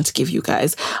 I just wanted to give you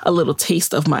guys a little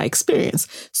taste of my experience.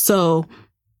 So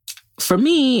for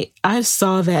me, I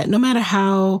saw that no matter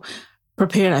how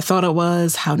prepared I thought I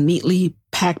was, how neatly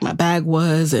packed my bag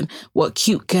was, and what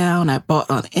cute gown I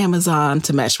bought on Amazon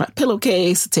to match my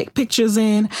pillowcase, to take pictures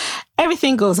in,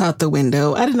 everything goes out the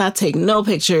window. I did not take no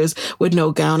pictures with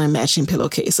no gown and matching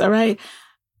pillowcase, all right?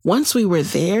 Once we were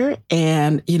there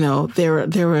and,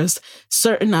 there was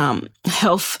certain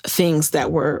health things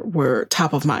that were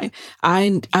top of mind.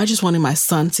 I just wanted my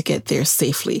son to get there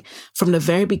safely. From the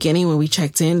very beginning, when we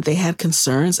checked in, they had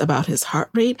concerns about his heart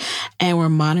rate and were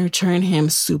monitoring him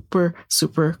super,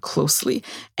 super closely.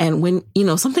 And when,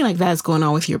 something like that is going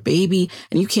on with your baby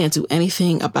and you can't do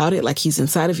anything about it, like he's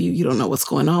inside of you, you don't know what's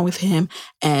going on with him.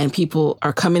 And people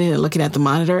are coming in and looking at the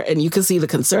monitor and you can see the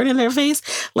concern in their face,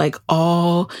 like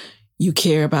all you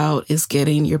care about is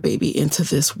getting your baby into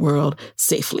this world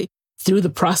safely. Through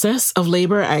the process of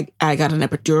labor, I got an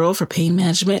epidural for pain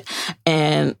management.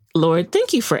 And Lord,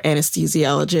 thank you for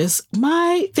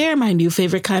anesthesiologists. They're my new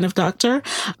favorite kind of doctor.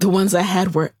 The ones I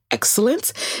had were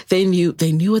excellent. They knew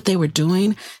what they were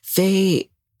doing.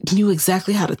 They knew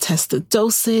exactly how to test the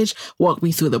dosage, walk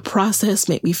me through the process,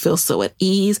 make me feel so at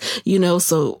ease,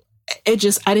 so I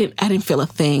didn't feel a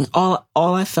thing. All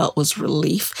I felt was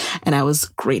relief, and I was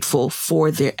grateful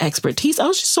for their expertise. I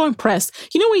was just so impressed.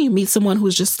 When you meet someone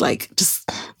who's just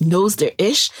knows their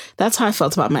ish, that's how I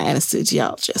felt about my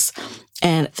anesthesiologist.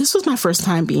 And this was my first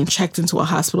time being checked into a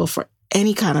hospital for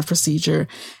any kind of procedure.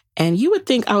 And you would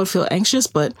think I would feel anxious,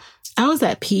 but I was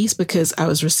at peace because I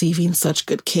was receiving such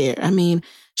good care. I mean,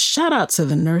 shout out to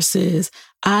the nurses.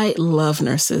 I love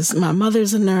nurses. My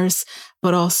mother's a nurse,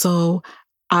 but also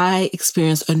I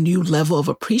experienced a new level of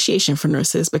appreciation for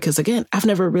nurses because, again, I've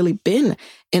never really been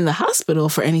in the hospital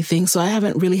for anything, so I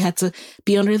haven't really had to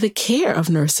be under the care of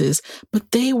nurses,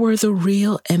 but they were the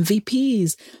real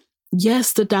MVPs.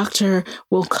 Yes, the doctor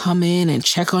will come in and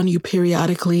check on you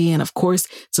periodically and, of course,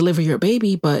 deliver your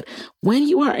baby, but when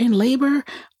you are in labor,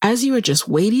 as you are just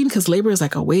waiting, because labor is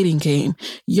like a waiting game,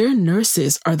 your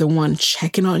nurses are the one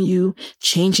checking on you,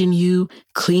 changing you,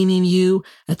 cleaning you,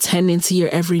 attending to your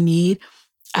every need.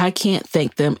 I can't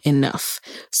thank them enough.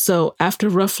 So after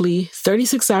roughly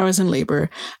 36 hours in labor,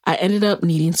 I ended up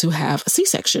needing to have a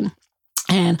C-section.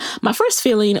 And my first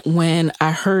feeling when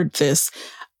I heard this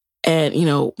and,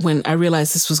 when I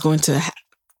realized this was going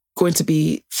to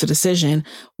be the decision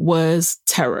was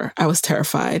terror. I was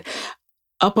terrified.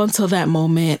 Up until that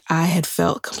moment, I had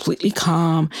felt completely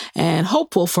calm and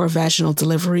hopeful for a vaginal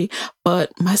delivery,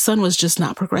 but my son was just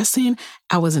not progressing.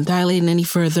 I wasn't dilating any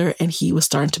further, and he was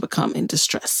starting to become in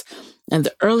distress. And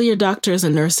the earlier doctors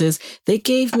and nurses, they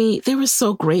were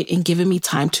so great in giving me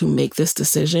time to make this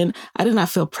decision. I did not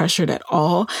feel pressured at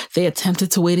all. They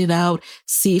attempted to wait it out,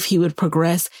 see if he would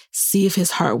progress, see if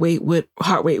his heart rate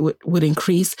would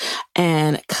increase,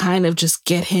 and kind of just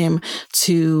get him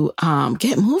to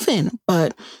get moving.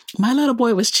 But my little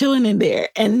boy was chilling in there.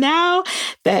 And now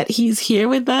that he's here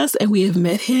with us and we have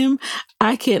met him,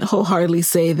 I can wholeheartedly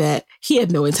say that he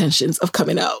had no intentions of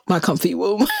coming out my comfy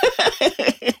womb.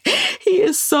 He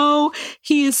is so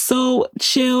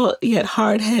chill yet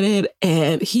hard-headed,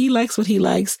 and he likes what he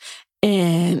likes,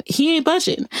 and he ain't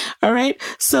budging. All right.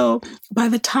 So by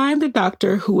the time the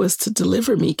doctor who was to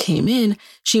deliver me came in,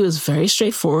 she was very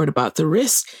straightforward about the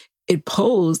risk it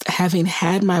posed, having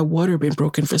had my water been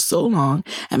broken for so long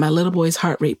and my little boy's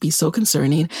heart rate be so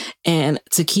concerning, and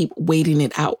to keep waiting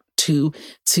it out to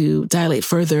dilate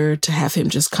further, to have him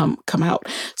just come out.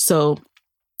 So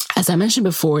as I mentioned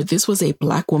before, this was a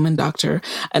Black woman doctor,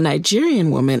 a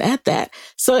Nigerian woman at that.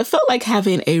 So it felt like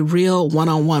having a real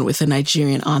one-on-one with a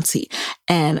Nigerian auntie.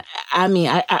 And I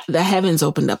mean, the heavens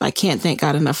opened up. I can't thank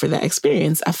God enough for that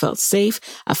experience. I felt safe.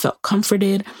 I felt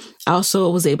comforted. I also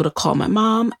was able to call my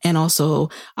mom and also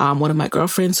one of my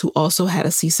girlfriends who also had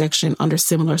a C-section under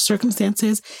similar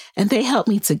circumstances. And they helped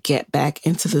me to get back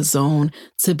into the zone,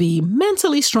 to be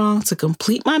mentally strong, to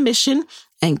complete my mission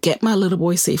and get my little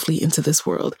boy safely into this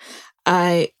world.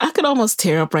 I could almost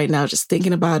tear up right now just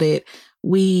thinking about it.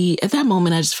 At that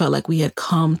moment, I just felt like we had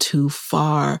come too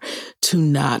far to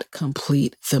not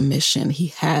complete the mission. He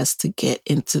has to get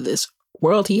into this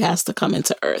world. He has to come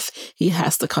into Earth. He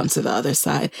has to come to the other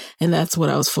side. And that's what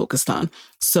I was focused on.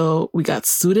 So we got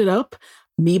suited up,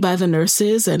 me by the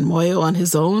nurses and Moyo on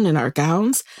his own in our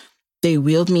gowns. They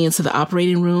wheeled me into the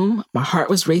operating room. My heart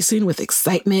was racing with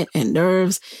excitement and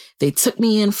nerves. They took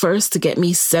me in first to get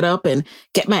me set up and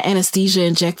get my anesthesia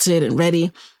injected and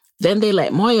ready. Then they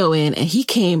let Moyo in, and he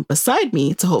came beside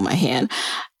me to hold my hand.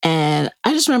 And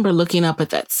I just remember looking up at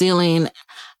that ceiling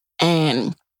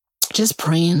and just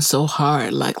praying so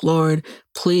hard, like, Lord,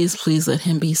 please let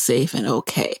him be safe and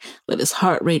okay. Let his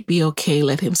heart rate be okay.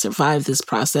 Let him survive this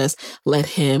process. Let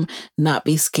him not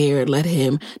be scared. Let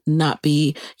him not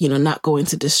be, not go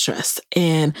into distress.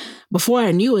 And before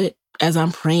I knew it, as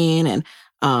I'm praying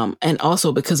and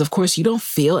also because, of course, you don't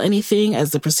feel anything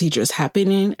as the procedure is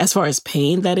happening, as far as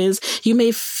pain, that is, you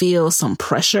may feel some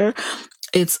pressure.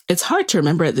 It's hard to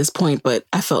remember at this point, but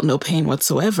I felt no pain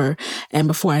whatsoever. And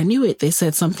before I knew it, they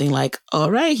said something like,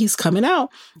 all right, he's coming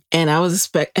out. And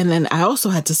and then I also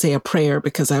had to say a prayer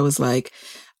because I was like,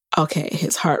 okay,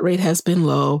 his heart rate has been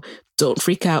low. Don't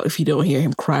freak out if you don't hear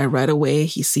him cry right away.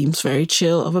 He seems very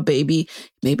chill of a baby.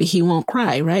 Maybe he won't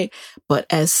cry, right? But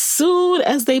as soon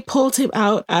as they pulled him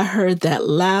out, I heard that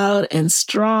loud and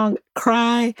strong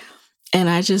cry. And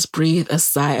I just breathed a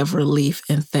sigh of relief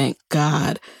and thank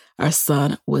God our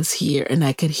son was here and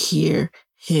I could hear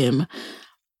him.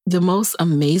 The most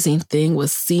amazing thing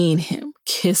was seeing him,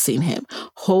 kissing him,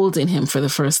 holding him for the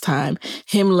first time,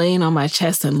 him laying on my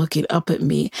chest and looking up at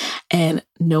me and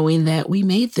knowing that we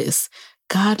made this.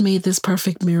 God made this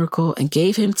perfect miracle and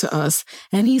gave him to us,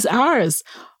 and he's ours,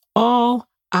 all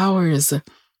ours.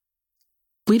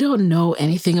 We don't know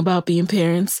anything about being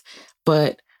parents,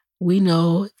 but we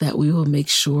know that we will make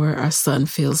sure our son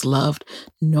feels loved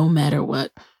no matter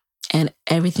what, and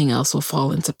everything else will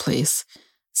fall into place.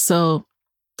 So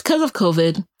because of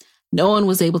COVID, no one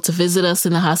was able to visit us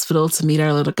in the hospital to meet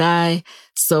our little guy.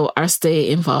 So our stay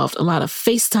involved a lot of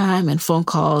FaceTime and phone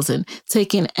calls and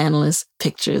taking endless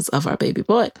pictures of our baby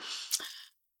boy.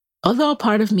 Although a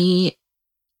part of me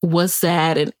was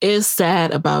sad and is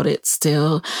sad about it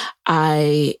still,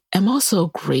 I am also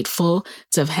grateful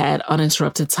to have had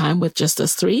uninterrupted time with just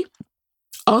us three.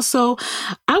 Also,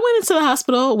 I went into the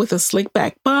hospital with a slick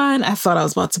back bun. I thought I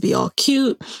was about to be all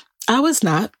cute. I was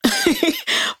not.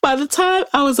 By the time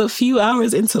I was a few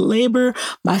hours into labor,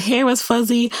 my hair was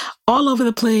fuzzy all over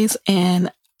the place,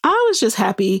 and I was just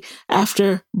happy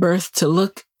after birth to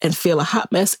look and feel a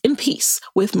hot mess in peace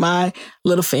with my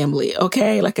little family,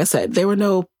 okay? Like I said, there were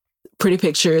no pretty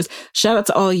pictures. Shout out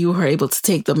to all of you who are able to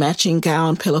take the matching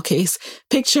gown pillowcase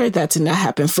picture. That did not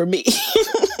happen for me.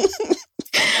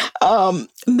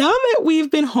 Now that we've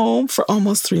been home for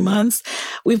almost 3 months,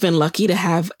 we've been lucky to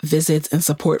have visits and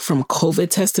support from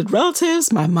COVID-tested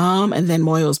relatives, my mom, and then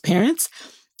Moyo's parents.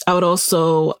 I would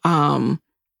also,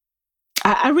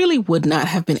 I really would not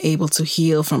have been able to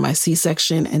heal from my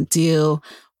C-section and deal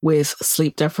with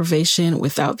sleep deprivation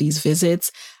without these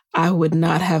visits. I would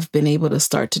not have been able to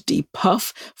start to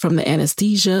depuff from the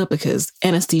anesthesia because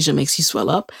anesthesia makes you swell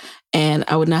up. And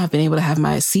I would not have been able to have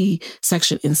my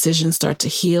C-section incision start to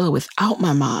heal without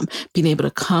my mom being able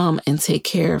to come and take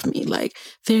care of me. Like,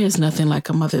 there is nothing like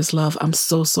a mother's love. I'm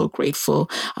so, so grateful.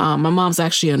 My mom's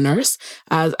actually a nurse,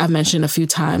 as I mentioned a few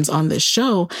times on this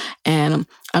show. And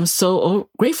I'm so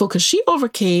grateful because she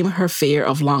overcame her fear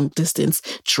of long distance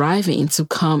driving to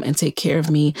come and take care of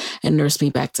me and nurse me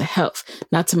back to health.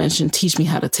 Not to mention teach me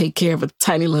how to take care of a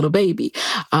tiny little baby.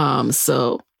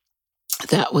 So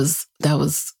that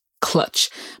was clutch.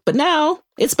 But now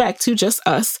it's back to just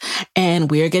us,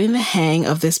 and we're getting the hang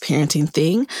of this parenting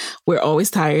thing. We're always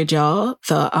tired, y'all.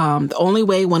 The only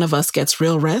way one of us gets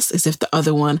real rest is if the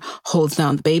other one holds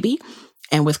down the baby.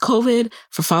 And with COVID,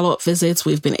 for follow-up visits,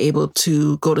 we've been able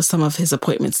to go to some of his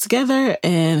appointments together.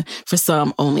 And for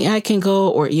some, only I can go,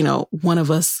 or, only one of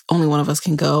us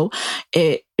can go.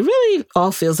 It really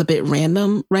all feels a bit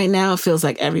random right now. It feels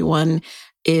like everyone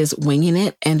is winging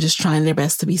it and just trying their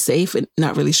best to be safe and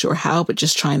not really sure how, but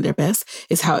just trying their best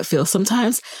is how it feels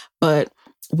sometimes. But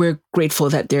we're grateful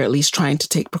that they're at least trying to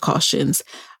take precautions.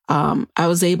 I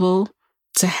was able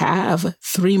to have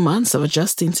 3 months of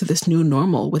adjusting to this new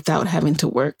normal without having to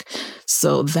work.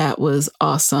 So that was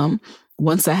awesome.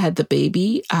 Once I had the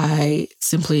baby, I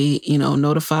simply,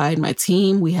 notified my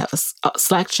team. We have a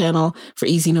Slack channel for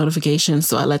easy notifications.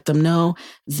 So I let them know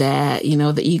that,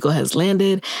 the Eagle has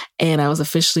landed and I was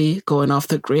officially going off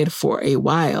the grid for a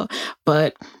while.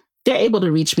 But they're able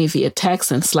to reach me via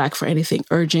text and Slack for anything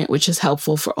urgent, which is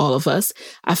helpful for all of us.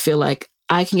 I feel like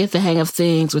I can get the hang of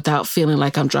things without feeling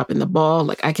like I'm dropping the ball.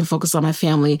 Like, I can focus on my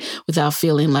family without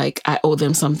feeling like I owe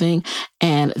them something,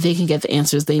 and they can get the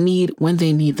answers they need when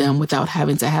they need them without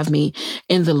having to have me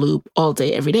in the loop all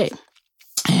day, every day.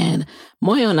 And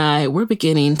Moyo and I, we're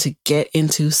beginning to get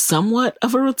into somewhat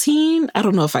of a routine. I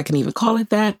don't know if I can even call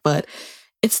it that, but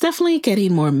it's definitely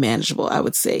getting more manageable, I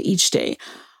would say, each day.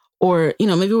 Or,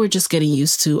 maybe we're just getting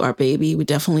used to our baby. We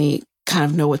definitely kind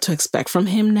of know what to expect from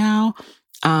him now.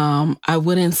 I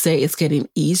wouldn't say it's getting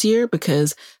easier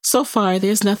because so far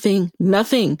there's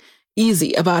nothing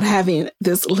easy about having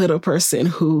this little person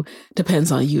who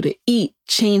depends on you to eat,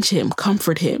 change him,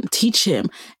 comfort him, teach him,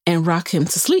 and rock him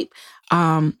to sleep.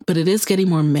 But it is getting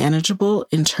more manageable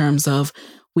in terms of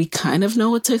we kind of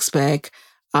know what to expect.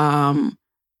 And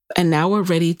now we're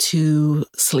ready to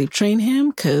sleep train him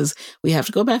because we have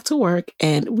to go back to work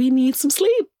and we need some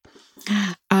sleep.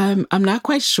 I'm not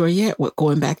quite sure yet what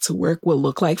going back to work will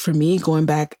look like for me, going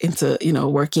back into,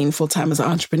 working full time as an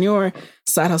entrepreneur,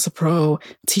 side hustle pro,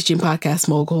 teaching podcast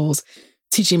moguls,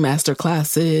 teaching master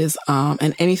classes,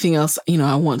 and anything else,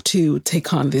 I want to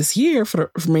take on this year for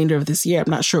the remainder of this year.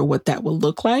 I'm not sure what that will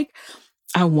look like.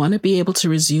 I want to be able to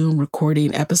resume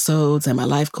recording episodes and my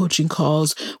live coaching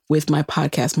calls with my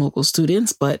podcast mogul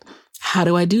students, but how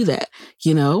do I do that?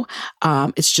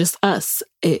 It's just us.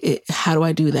 How do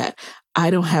I do that? I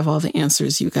don't have all the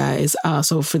answers, you guys.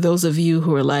 So for those of you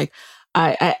who are like,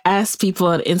 I asked people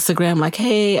on Instagram, like,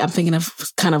 hey, I'm thinking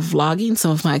of kind of vlogging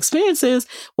some of my experiences.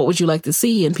 What would you like to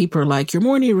see? And people are like, your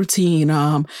morning routine,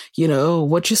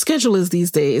 what your schedule is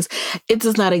these days. It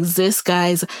does not exist,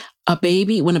 guys.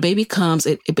 When a baby comes,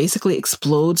 it basically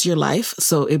explodes your life.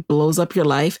 So it blows up your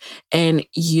life and,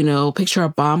 picture a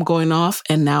bomb going off.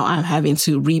 And now I'm having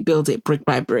to rebuild it brick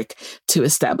by brick to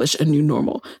establish a new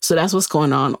normal. So that's what's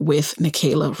going on with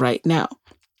Nikayla right now.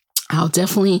 I'll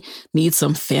definitely need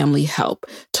some family help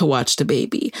to watch the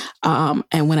baby.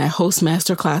 And when I host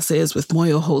master classes with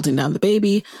Moyo holding down the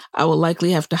baby, I will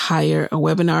likely have to hire a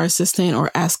webinar assistant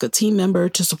or ask a team member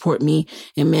to support me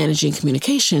in managing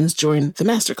communications during the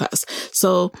masterclass.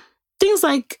 So things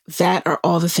like that are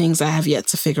all the things I have yet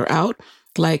to figure out.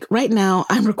 Like right now,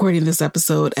 I'm recording this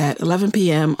episode at 11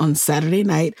 p.m. on Saturday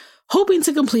night, hoping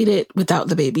to complete it without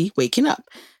the baby waking up.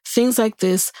 Things like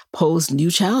this pose new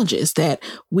challenges that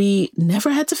we never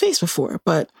had to face before,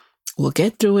 but we'll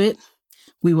get through it.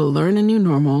 We will learn a new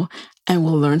normal and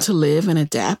we'll learn to live and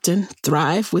adapt and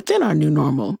thrive within our new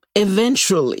normal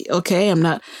eventually. Okay. I'm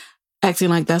not acting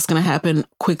like that's going to happen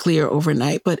quickly or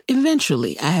overnight, but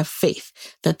eventually I have faith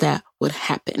that would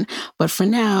happen. But for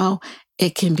now,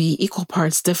 it can be equal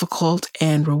parts difficult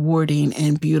and rewarding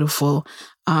and beautiful.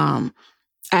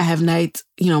 I have nights,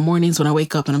 mornings when I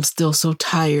wake up and I'm still so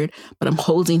tired, but I'm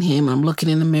holding him and I'm looking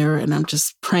in the mirror and I'm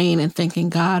just praying and thanking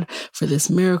God for this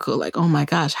miracle. Like, oh my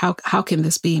gosh, how can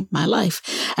this be my life?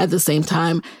 At the same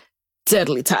time,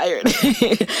 deadly tired.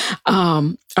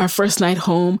 Our first night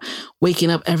home,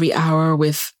 waking up every hour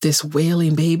with this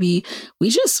wailing baby,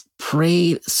 we just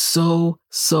prayed so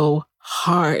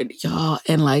hard, y'all.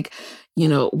 And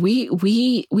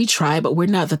we try, but we're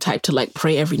not the type to like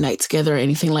pray every night together or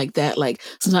anything like that. Like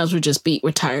sometimes we're just beat,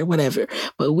 we're tired, whatever.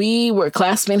 But we were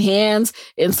clasping hands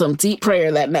in some deep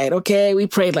prayer that night. Okay. We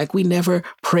prayed like we never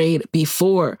prayed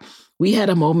before. We had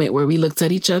a moment where we looked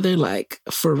at each other like,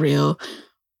 for real,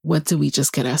 what did we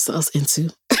just get ourselves into?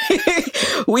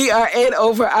 We are in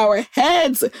over our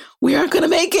heads. We aren't going to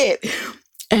make it.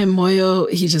 And Moyo,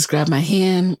 he just grabbed my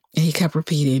hand and he kept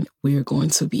repeating, we're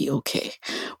going to be okay.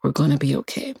 We're going to be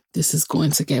okay. This is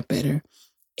going to get better.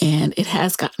 And it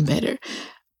has gotten better.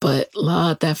 But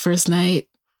Lord, that first night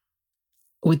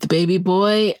with the baby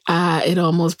boy, it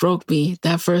almost broke me.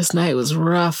 That first night was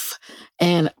rough.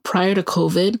 And prior to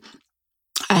COVID,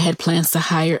 I had plans to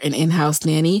hire an in-house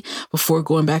nanny before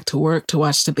going back to work to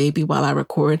watch the baby while I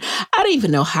record. I didn't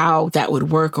even know how that would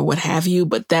work or what have you,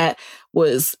 but that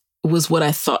was what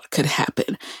I thought could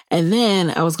happen. And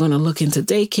then I was going to look into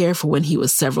daycare for when he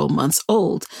was several months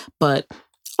old. But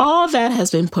all that has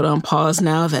been put on pause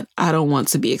now that I don't want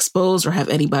to be exposed or have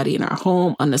anybody in our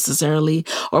home unnecessarily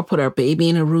or put our baby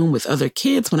in a room with other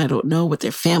kids when I don't know what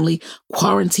their family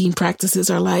quarantine practices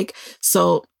are like.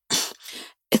 So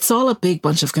it's all a big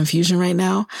bunch of confusion right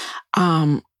now.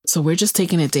 So we're just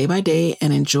taking it day by day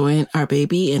and enjoying our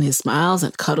baby and his smiles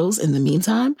and cuddles in the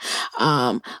meantime.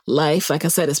 Life, like I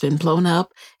said, it's been blown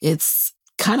up. It's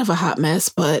kind of a hot mess,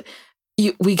 but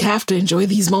we have to enjoy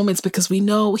these moments because we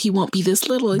know he won't be this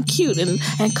little and cute and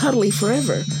cuddly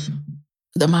forever.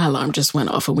 My alarm just went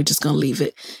off and we're just going to leave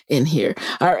it in here.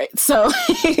 All right. So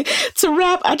to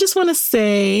wrap, I just want to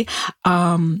say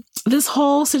this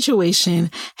whole situation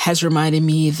has reminded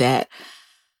me that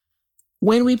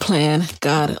when we plan,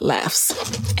 God laughs.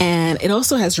 And it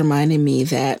also has reminded me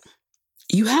that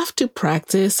you have to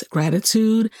practice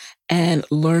gratitude and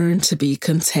learn to be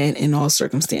content in all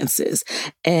circumstances.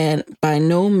 And by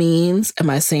no means am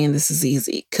I saying this is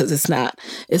easy, because it's not.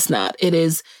 It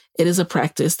is a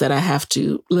practice that I have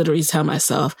to literally tell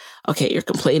myself, okay, you're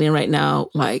complaining right now,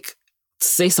 like,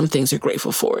 say some things you're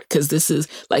grateful for, because this is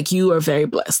like, you are very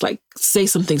blessed. Like, say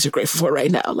some things you're grateful for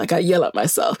right now. Like, I yell at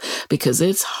myself because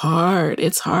it's hard.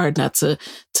 It's hard not to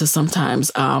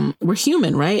sometimes, we're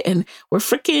human, right? And we're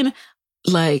freaking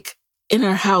like in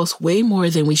our house way more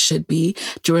than we should be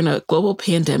during a global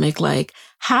pandemic. Like,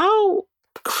 how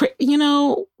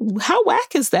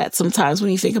whack is that sometimes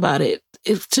when you think about it?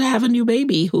 If to have a new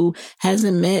baby who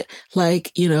hasn't met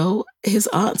his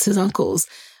aunts, his uncles,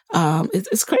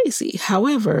 it's crazy.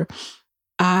 However,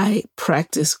 I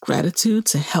practice gratitude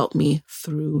to help me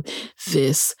through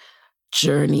this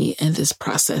journey and this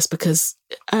process because,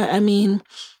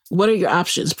 what are your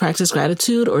options? Practice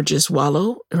gratitude or just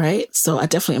wallow, right? So I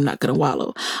definitely am not going to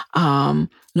wallow.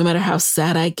 No matter how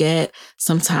sad I get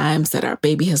sometimes that our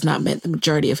baby has not met the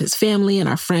majority of his family and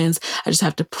our friends, I just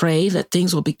have to pray that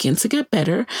things will begin to get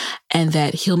better and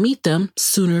that he'll meet them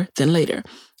sooner than later.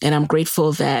 And I'm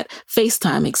grateful that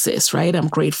FaceTime exists, right? I'm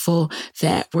grateful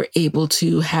that we're able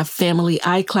to have family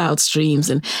iCloud streams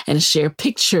and share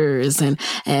pictures and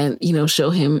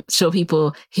show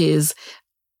people his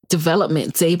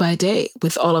development day by day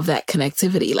with all of that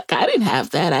connectivity. Like, I didn't have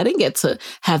that. I didn't get to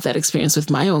have that experience with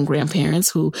my own grandparents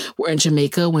who were in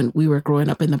Jamaica when we were growing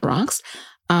up in the Bronx.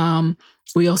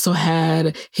 We also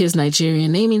had his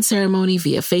Nigerian naming ceremony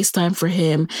via FaceTime for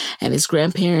him, and his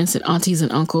grandparents and aunties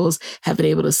and uncles have been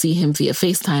able to see him via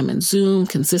FaceTime and Zoom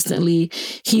consistently.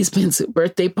 He's been to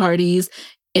birthday parties,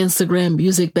 Instagram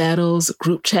music battles,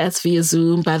 group chats via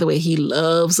Zoom. By the way, he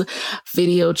loves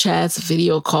video chats,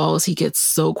 video calls. He gets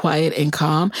so quiet and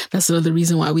calm. That's another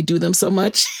reason why we do them so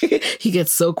much. He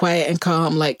gets so quiet and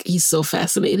calm, like he's so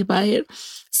fascinated by it.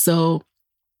 So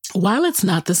while it's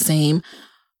not the same,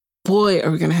 boy, are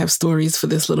we going to have stories for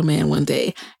this little man one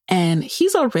day. And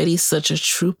he's already such a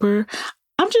trooper.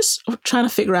 I'm just trying to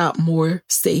figure out more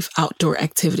safe outdoor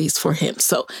activities for him.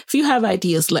 So if you have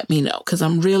ideas, let me know, because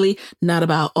I'm really not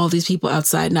about all these people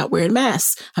outside not wearing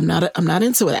masks. I'm not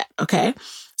into that. Okay.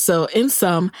 So in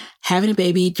sum, having a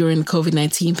baby during the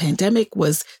COVID-19 pandemic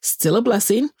was still a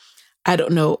blessing. I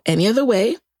don't know any other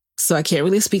way, so I can't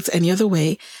really speak to any other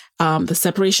way. The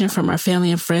separation from our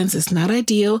family and friends is not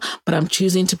ideal, but I'm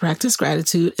choosing to practice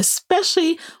gratitude,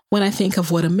 especially when I think of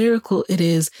what a miracle it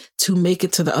is to make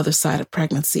it to the other side of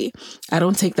pregnancy. I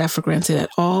don't take that for granted at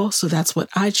all, so that's what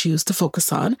I choose to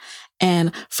focus on.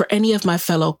 And for any of my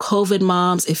fellow COVID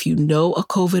moms, if you know a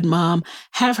COVID mom,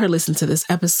 have her listen to this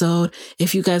episode.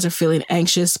 If you guys are feeling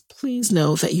anxious, please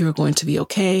know that you're going to be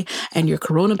okay and your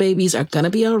Corona babies are going to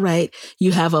be all right.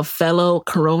 You have a fellow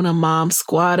Corona mom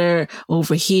squatter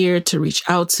over here to reach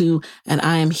out to, and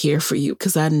I am here for you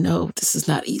because I know this is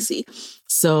not easy.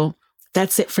 So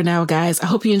That's it for now, guys. I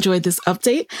hope you enjoyed this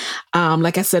update.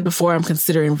 Like I said before, I'm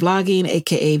considering vlogging,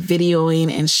 aka videoing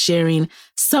and sharing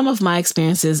some of my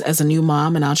experiences as a new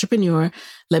mom and entrepreneur.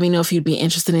 Let me know if you'd be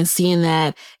interested in seeing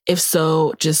that. If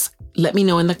so, just let me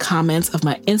know in the comments of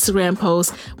my Instagram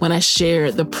post when I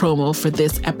share the promo for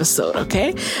this episode,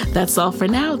 okay? That's all for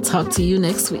now. Talk to you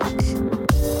next week.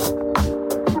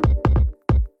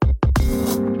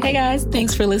 Hey guys,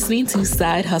 thanks for listening to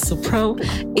Side Hustle Pro.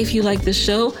 If you like the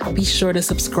show, be sure to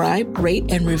subscribe,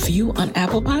 rate, and review on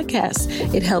Apple Podcasts.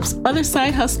 It helps other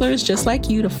side hustlers just like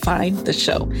you to find the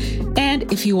show.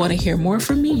 And if you want to hear more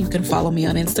from me, you can follow me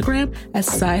on Instagram at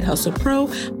Side Hustle Pro.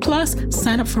 Plus,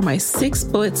 sign up for my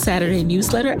 6-bullet Saturday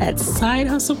newsletter at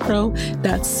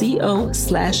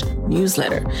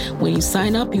sidehustlepro.co/newsletter. When you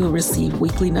sign up, you will receive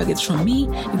weekly nuggets from me,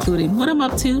 including what I'm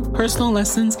up to, personal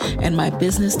lessons, and my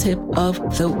business tip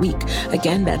of the week.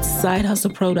 Again, that's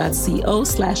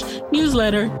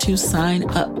sidehustlepro.co/newsletter to sign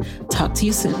up. Talk to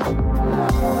you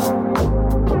soon.